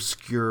very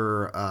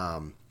obscure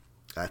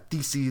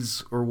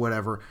theses or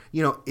whatever,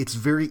 it's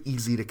very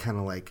easy to kind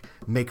of like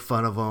make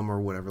fun of them or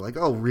whatever. Like,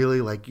 oh,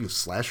 really? Like you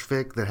slash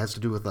fic that has to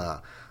do with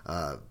the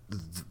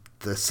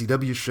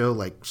CW show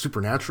like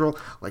Supernatural,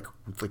 like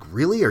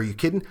really? Are you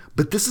kidding?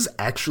 But this is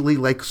actually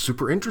like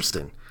super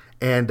interesting,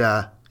 and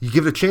you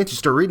give it a chance, you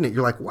start reading it,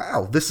 you're like,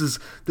 wow, this is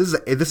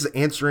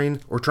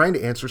answering or trying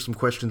to answer some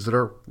questions that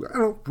are, I don't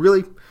know,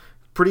 really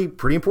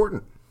pretty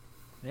important.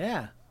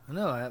 Yeah,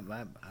 no, I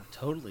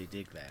totally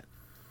dig that.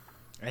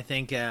 I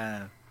think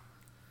there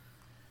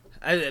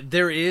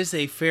is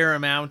a fair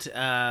amount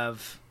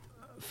of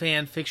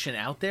fan fiction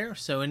out there,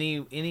 so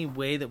any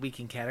way that we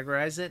can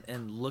categorize it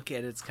and look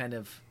at its kind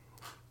of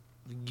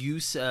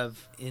use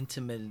of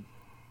intimate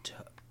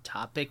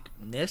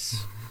topicness,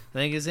 I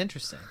think is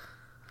interesting.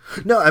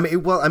 No, I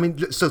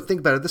mean, so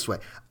think about it this way: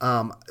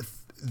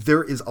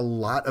 there is a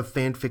lot of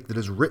fanfic that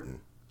is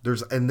written.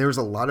 There's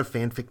a lot of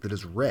fanfic that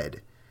is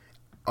read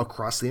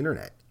across the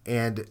internet,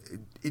 and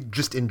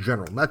just in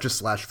general, not just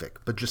slash fic,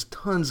 but just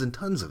tons and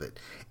tons of it.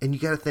 And you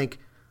got to think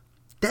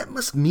that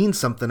must mean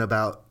something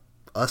about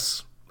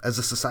us as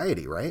a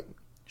society, right?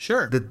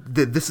 Sure.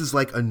 That this is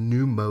like a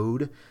new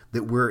mode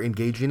that we're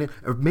engaging in,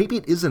 or maybe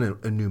it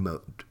isn't a new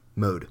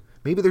mode.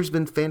 Maybe there's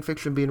been fan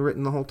fiction being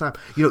written the whole time.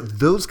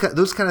 Those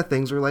kind of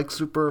things are like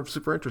super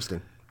super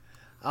interesting.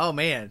 Oh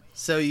man!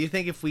 So you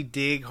think if we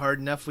dig hard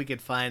enough, we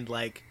could find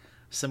like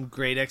some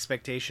Great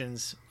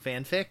Expectations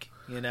fanfic?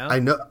 I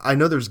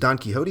know. There's Don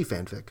Quixote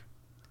fanfic.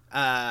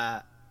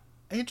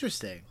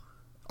 Interesting.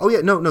 Oh yeah,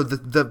 no.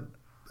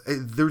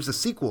 There's a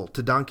sequel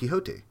to Don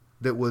Quixote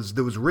that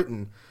was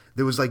written.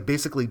 There was like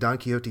basically Don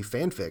Quixote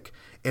fanfic,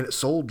 and it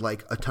sold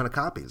like a ton of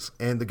copies,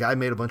 and the guy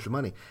made a bunch of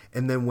money.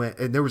 And then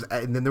there was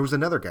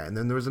another guy, and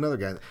then there was another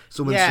guy.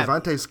 So when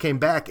Cervantes came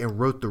back and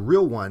wrote the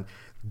real one,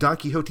 Don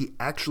Quixote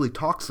actually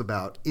talks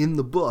about in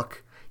the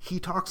book. He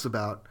talks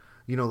about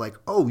like,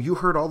 oh, you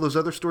heard all those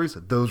other stories?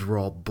 Those were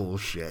all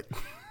bullshit.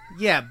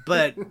 Yeah,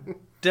 but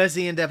does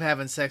he end up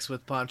having sex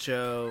with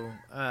Pancho?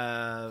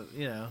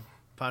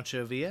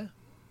 Pancho Villa?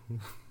 I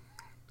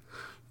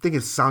think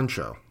it's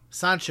Sancho.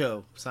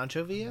 Sancho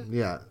Villa?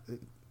 Yeah.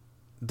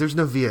 There's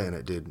no Villa in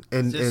it, dude.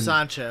 And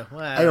Sancho.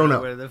 Well, I don't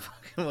know. Where the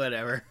fucking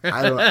whatever.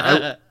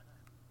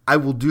 I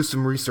will do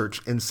some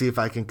research and see if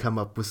I can come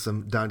up with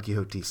some Don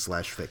Quixote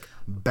slash fic.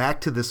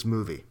 Back to this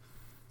movie.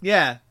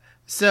 Yeah.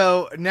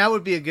 So now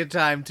would be a good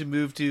time to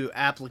move to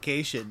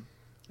application,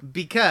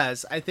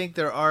 because I think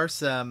there are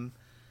some,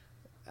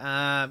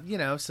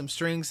 some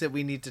strings that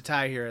we need to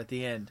tie here at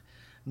the end.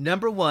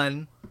 Number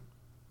one,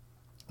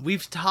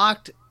 we've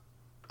talked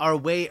our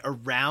way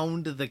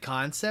around the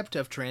concept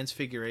of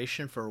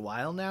transfiguration for a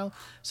while now,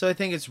 so I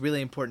think it's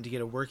really important to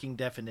get a working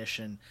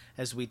definition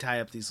as we tie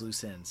up these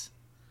loose ends.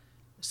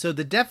 So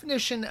the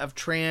definition of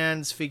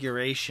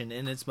transfiguration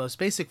in its most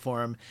basic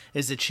form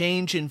is a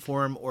change in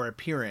form or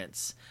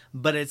appearance,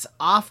 but it's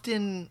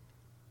often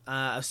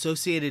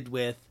associated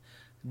with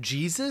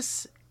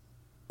Jesus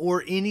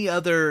or any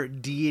other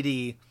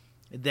deity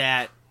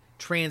that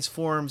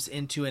transforms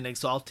into an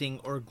exalting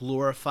or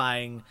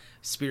glorifying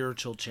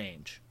spiritual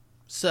change.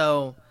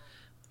 So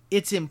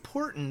it's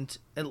important,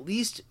 at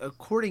least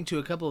according to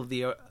a couple of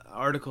the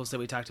articles that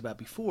we talked about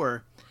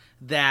before,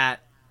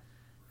 that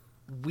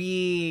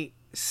we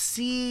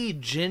see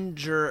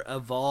Ginger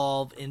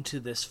evolve into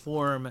this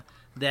form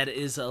that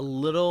is a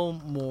little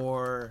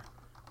more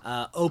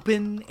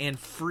open and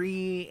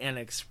free and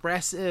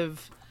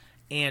expressive,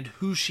 and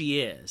who she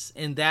is.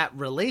 And that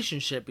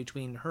relationship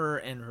between her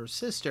and her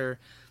sister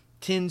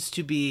tends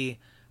to be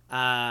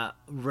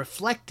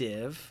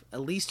reflective,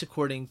 at least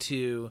according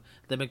to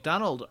the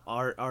McDonald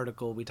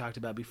article we talked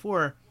about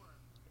before,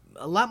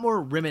 a lot more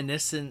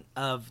reminiscent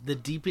of the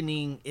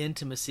deepening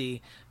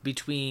intimacy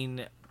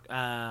between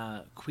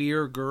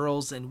queer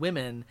girls and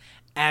women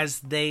as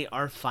they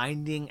are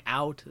finding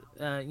out,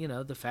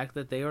 the fact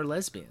that they are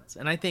lesbians.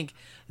 And I think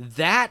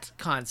that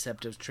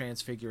concept of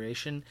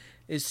transfiguration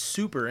is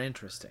super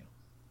interesting.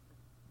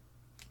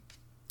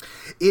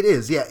 It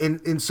is, yeah,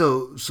 and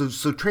so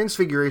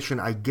transfiguration.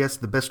 I guess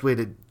the best way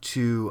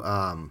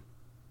to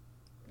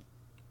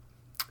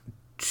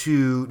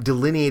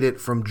delineate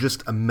it from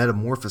just a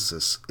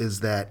metamorphosis is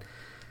that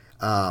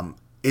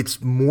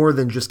it's more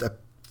than just a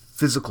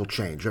physical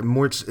change.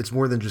 It's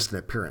more than just an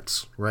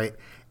appearance, right?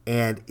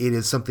 And it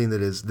is something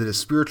that is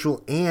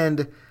spiritual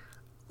and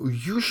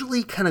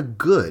usually kind of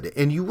good.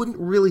 And you wouldn't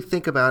really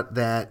think about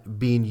that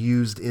being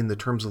used in the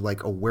terms of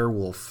like a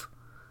werewolf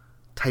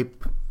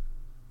type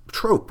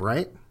trope,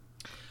 right?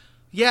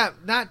 Yeah,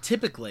 not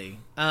typically.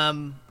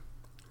 And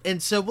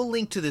so we'll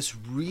link to this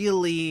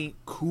really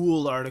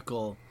cool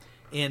article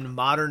in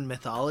Modern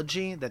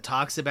Mythology that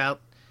talks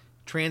about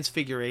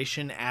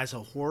transfiguration as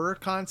a horror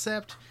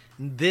concept.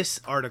 This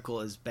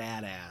article is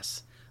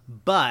badass.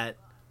 But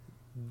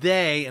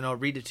and I'll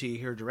read it to you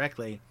here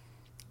directly,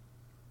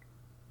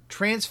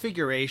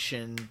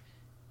 transfiguration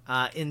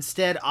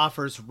instead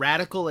offers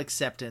radical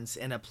acceptance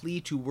and a plea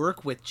to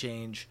work with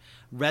change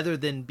rather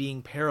than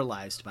being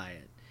paralyzed by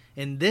it.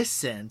 In this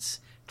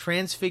sense,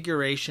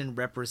 transfiguration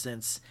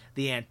represents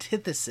the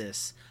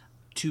antithesis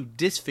to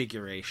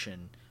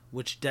disfiguration,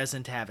 which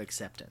doesn't have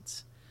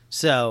acceptance.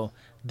 So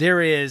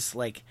there is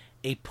like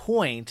a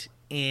point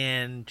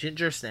in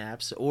Ginger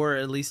Snaps, or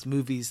at least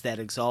movies that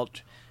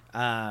exalt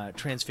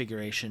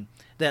transfiguration,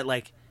 that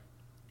like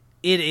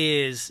it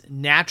is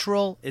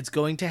natural, it's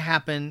going to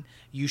happen,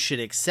 you should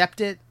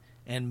accept it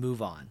and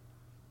move on.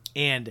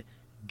 And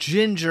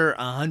Ginger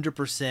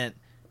 100%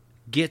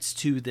 gets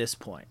to this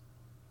point,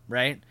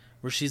 right?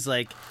 Where she's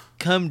like,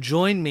 come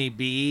join me,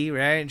 B,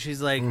 right? And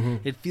she's like,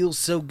 It feels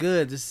so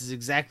good, this is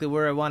exactly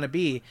where I want to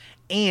be.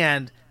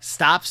 And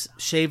stops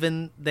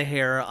shaving the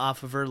hair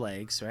off of her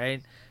legs,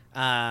 right?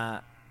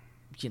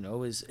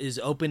 Is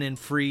open and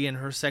free in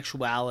her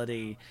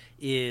sexuality,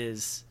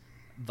 is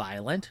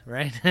violent,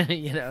 right?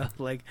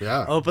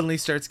 Openly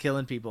starts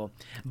killing people.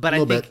 But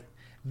I think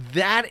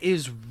that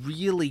is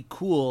really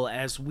cool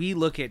as we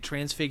look at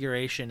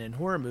transfiguration in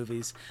horror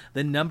movies.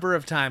 The number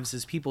of times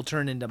as people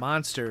turn into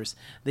monsters,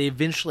 they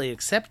eventually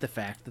accept the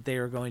fact that they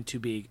are going to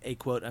be a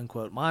quote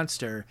unquote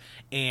monster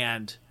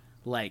and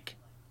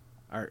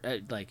are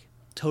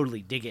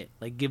totally dig it,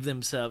 give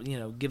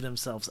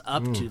themselves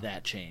up to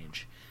that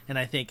change. And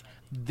I think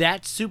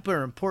that's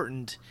super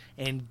important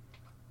and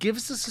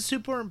gives us a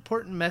super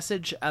important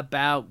message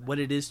about what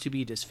it is to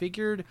be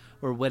disfigured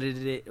or what it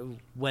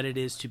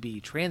is to be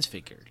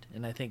transfigured.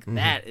 And I think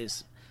that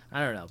is, I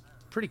don't know,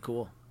 pretty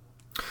cool.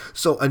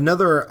 So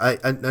another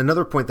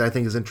point that I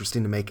think is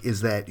interesting to make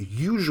is that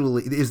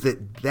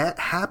that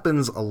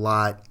happens a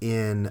lot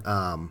in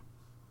kind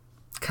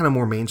of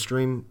more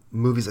mainstream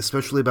movies,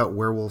 especially about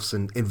werewolves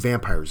and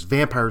vampires.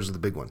 Vampires are the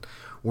big one,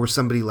 where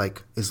somebody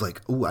is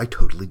like, "Ooh, I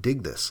totally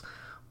dig this,"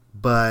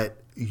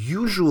 but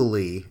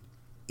usually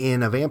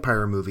in a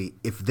vampire movie,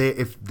 if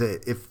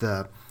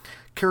the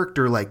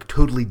character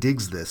totally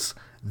digs this,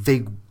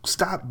 they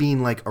stop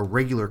being like a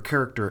regular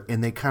character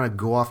and they kind of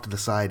go off to the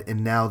side,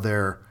 and now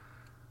they're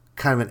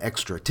kind of an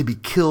extra to be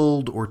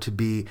killed or to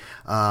be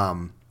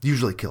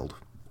usually killed,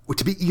 or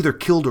to be either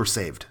killed or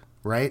saved,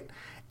 right?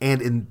 And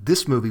in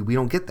this movie, we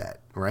don't get that,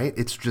 right?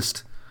 It's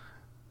just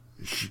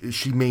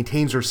she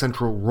maintains her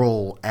central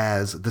role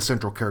as the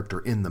central character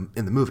in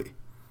the movie.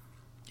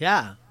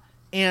 Yeah,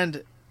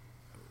 and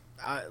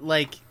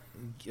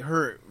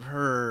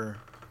her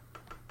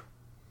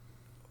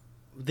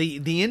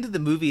the end of the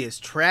movie is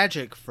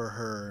tragic for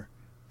her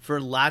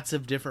for lots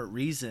of different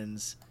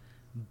reasons,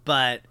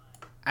 but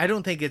I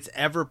don't think it's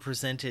ever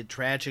presented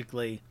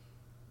tragically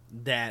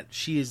that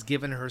she has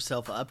given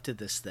herself up to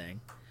this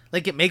thing.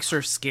 It makes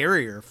her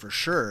scarier for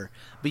sure,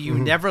 but you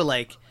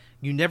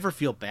never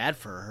feel bad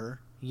for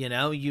her.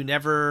 You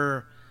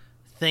never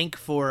think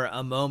for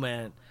a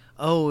moment,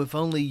 oh, if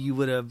only you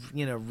would have,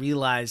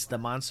 realized the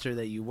monster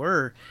that you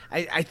were.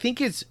 I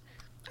think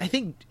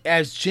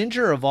as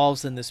Ginger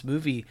evolves in this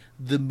movie,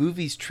 the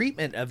movie's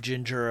treatment of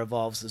Ginger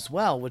evolves as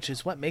well, which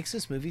is what makes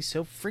this movie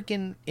so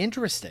freaking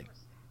interesting.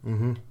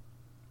 Mm-hmm.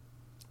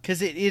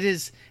 Because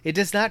it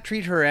does not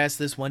treat her as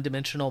this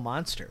one-dimensional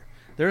monster.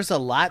 There's a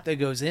lot that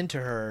goes into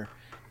her,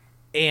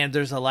 and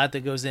there's a lot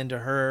that goes into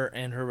her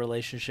and her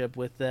relationship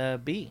with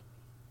B.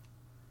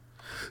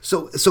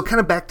 So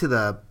kind of back to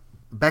the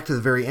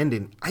very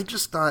ending. I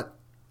just thought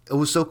it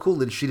was so cool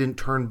that she didn't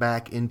turn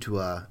back into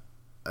a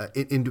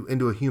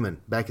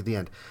human back at the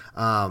end.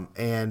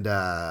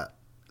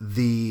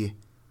 The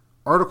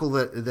article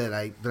that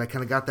I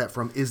kind of got that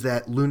from is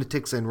that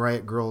Lunatics and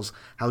Riot Girls: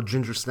 How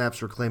Ginger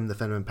Snaps Reclaim the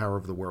Feminine Power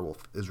of the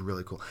Werewolf is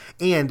really cool.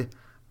 And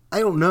I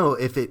don't know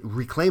if it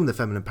reclaimed the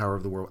feminine power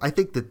of the werewolf. I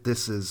think that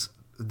this is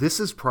this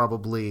is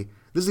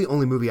the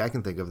only movie I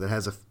can think of that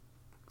has a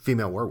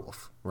female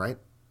werewolf, right?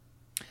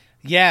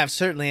 Yeah,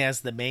 certainly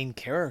as the main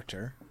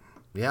character.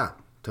 Yeah,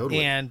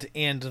 totally.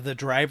 And the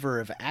driver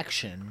of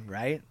action,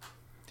 right?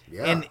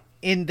 Yeah. And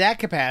in that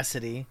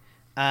capacity,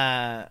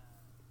 Deirdre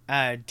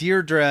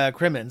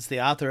Crimmins,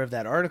 the author of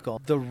that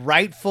article, the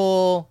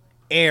rightful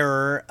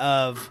heir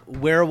of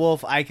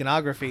werewolf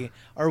iconography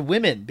are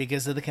women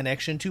because of the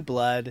connection to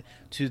blood,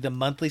 to the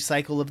monthly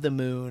cycle of the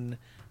moon.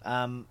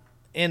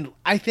 And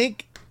I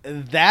think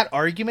that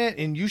argument,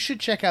 and you should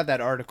check out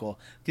that article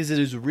because it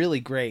is really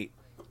great,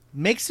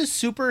 makes a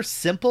super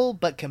simple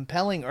but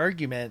compelling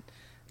argument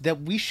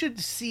that we should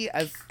see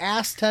an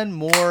ass ton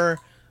more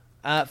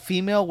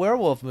female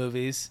werewolf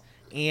movies,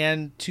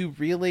 and to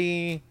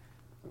really,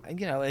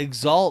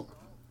 exalt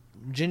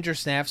Ginger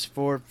Snaps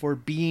for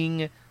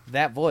being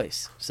that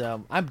voice.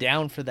 So I'm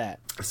down for that.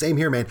 Same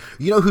here, man.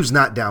 You know who's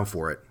not down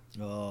for it?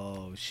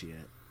 Oh,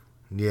 shit.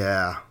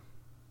 Yeah.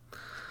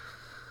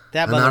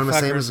 That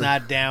motherfucker's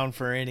not down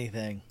for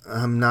anything.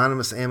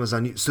 Anonymous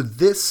Amazon. So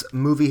this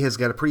movie has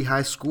got a pretty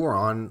high score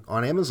on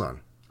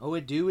Amazon. Oh,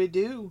 it do. It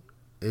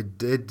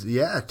did,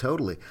 yeah,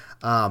 totally.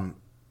 And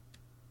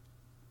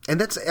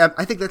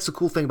I think that's the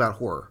cool thing about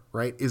horror,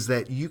 right? Is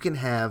that you can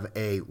have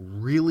a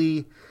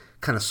really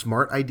kind of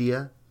smart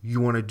idea.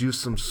 You want to do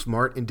some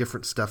smart and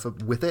different stuff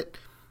with it.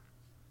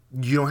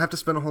 You don't have to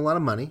spend a whole lot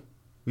of money.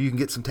 You can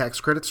get some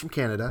tax credits from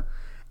Canada,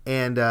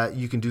 and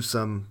you can do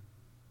some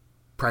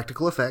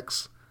practical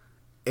effects,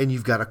 and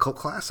you've got a cult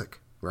classic,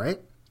 right?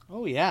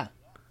 Oh, yeah.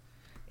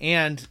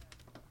 And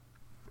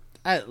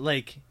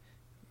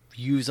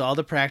use all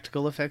the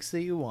practical effects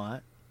that you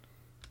want.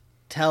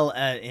 Tell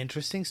an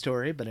interesting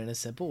story, but in a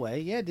simple way.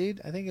 Yeah, dude,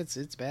 I think it's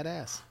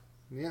badass.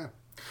 Yeah.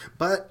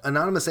 But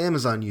anonymous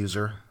Amazon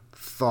user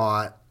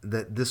thought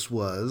that this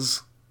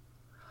was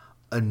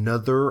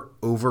another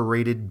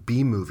overrated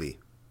B movie.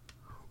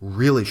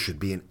 Really should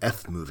be an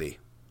F movie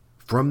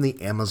from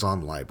the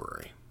Amazon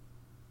library.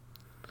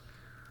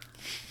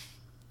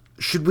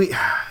 Should we...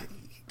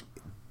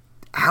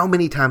 How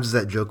many times has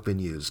that joke been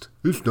used?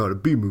 It's not a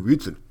B movie,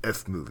 it's an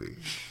F movie.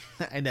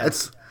 I know.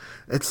 It's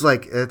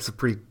a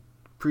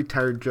pretty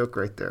tired joke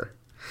right there.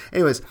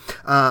 Anyways,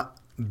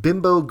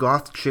 bimbo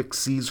goth chick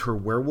sees her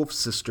werewolf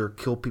sister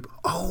kill people.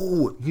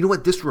 Oh, you know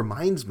what? This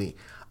reminds me.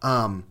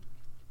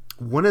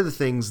 One of the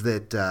things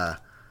that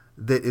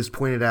is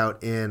pointed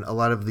out in a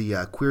lot of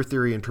the queer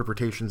theory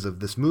interpretations of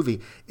this movie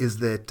is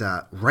that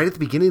right at the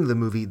beginning of the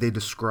movie, they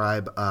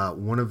describe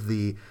one of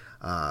the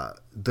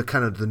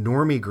kind of the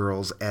normie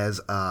girls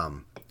as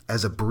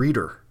a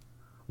breeder,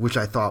 which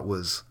I thought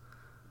was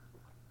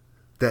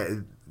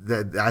that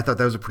I thought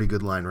that was a pretty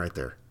good line right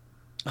there.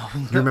 Oh,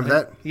 you remember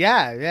that?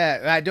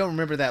 Yeah. I don't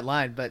remember that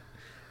line, but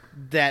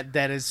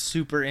that is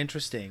super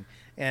interesting.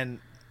 And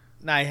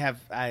I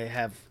have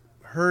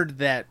heard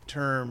that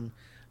term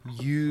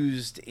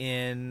used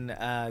in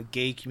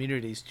gay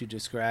communities to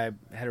describe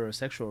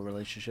heterosexual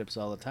relationships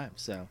all the time.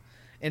 So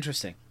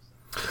interesting.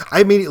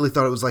 I immediately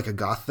thought it was like a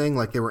goth thing,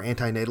 like they were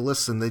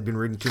antinatalists and they'd been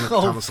reading too much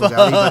Thomas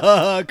Ligotti.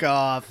 Fuck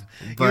off!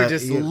 You're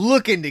just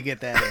looking to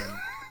get that in.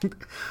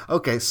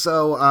 Okay,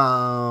 so,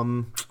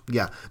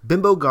 yeah.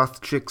 Bimbo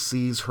goth chick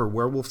sees her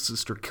werewolf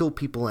sister kill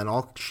people, and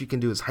all she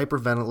can do is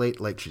hyperventilate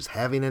like she's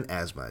having an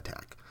asthma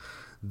attack.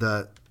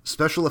 The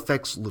special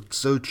effects looked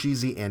so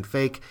cheesy and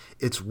fake.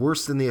 It's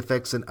worse than the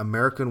effects in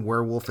American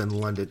Werewolf in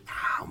London.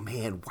 Oh,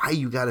 man, why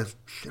you gotta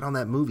shit on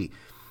that movie?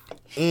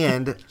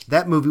 And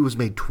that movie was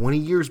made 20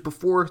 years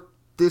before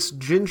this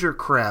ginger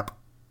crap.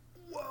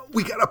 Whoa,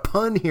 we got a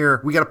pun here.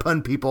 We got a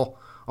pun, people.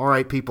 All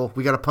right, people,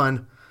 we got a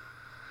pun.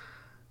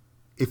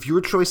 If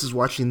your choice is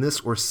watching this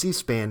or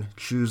C-SPAN,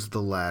 choose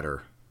the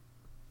latter.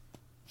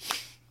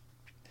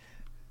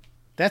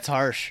 That's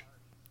harsh.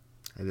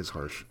 It is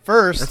harsh.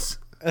 First,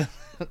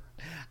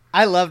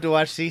 I love to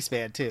watch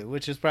C-SPAN too,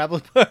 which is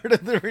probably part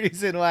of the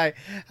reason why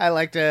I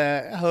like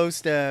to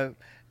host a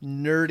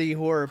nerdy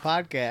horror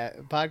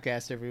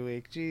podcast every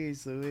week.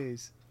 Jeez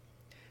Louise.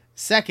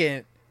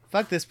 Second,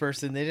 fuck this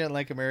person. They didn't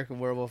like American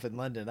Werewolf in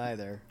London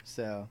either.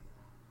 So,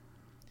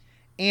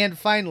 and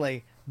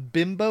finally,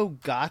 bimbo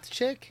goth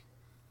chick.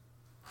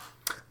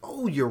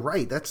 Oh, you're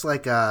right. That's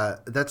like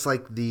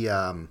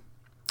the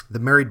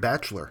Married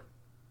Bachelor,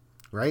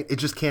 right? It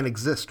just can't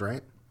exist,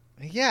 right?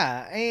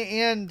 Yeah,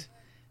 and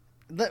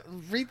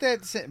read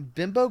that.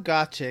 Bimbo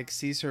goth chick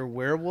sees her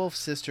werewolf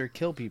sister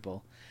kill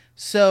people.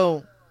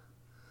 So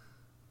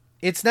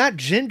it's not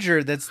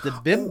Ginger that's the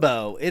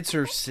bimbo; it's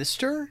her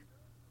sister.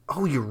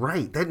 Oh, you're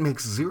right. That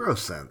makes zero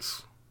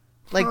sense.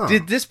 Like,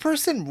 did this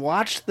person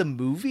watch the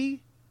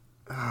movie?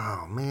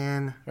 Oh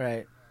man!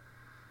 Right.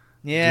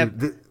 Yeah.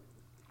 Dude,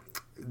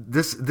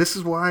 This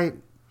is why.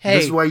 Hey,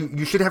 this is why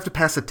you should have to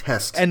pass a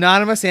test.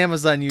 Anonymous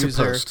Amazon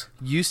user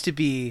used to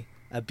be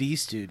a B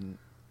student.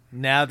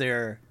 Now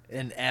they're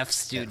An F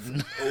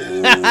student.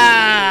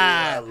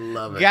 I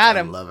love it. Got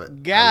him. I love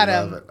it. Got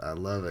I him. love it. I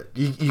love it.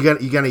 You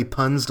got any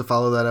puns to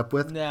follow that up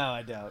with? No,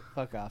 I don't.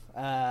 Fuck off.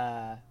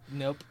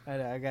 Nope.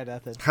 I got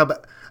nothing. How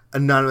about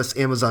anonymous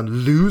Amazon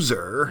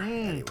loser?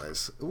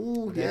 Anyways.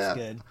 Ooh, yeah. That's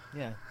good.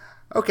 Yeah.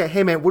 Okay,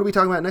 hey man, what are we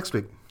talking about next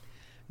week?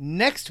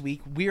 Next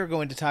week, we are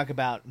going to talk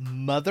about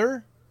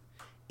Mother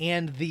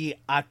and the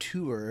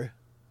auteur.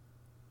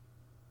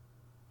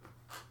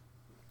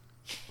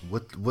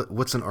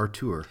 What's an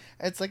auteur?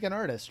 It's like an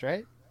artist,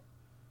 right?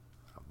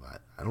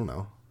 I don't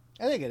know.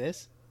 I think it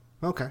is.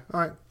 Okay, all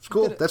right, it's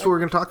cool. That's what we're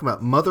going to talk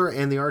about: Mother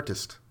and the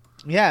artist.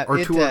 Yeah,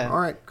 auteur. All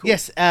right, cool.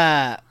 Yes,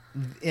 an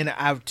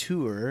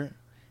auteur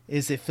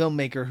is a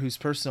filmmaker whose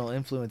personal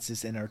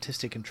influences and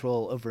artistic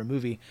control over a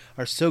movie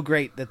are so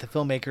great that the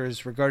filmmaker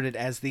is regarded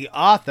as the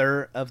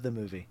author of the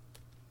movie.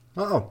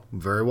 Oh,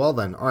 very well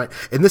then. All right,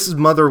 and this is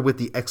Mother with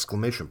the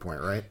exclamation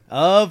point, right?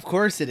 Of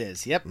course it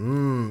is. Yep.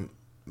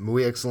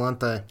 Muy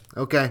excelente.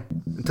 Okay,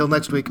 until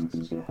next week.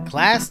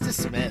 Class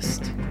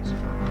dismissed.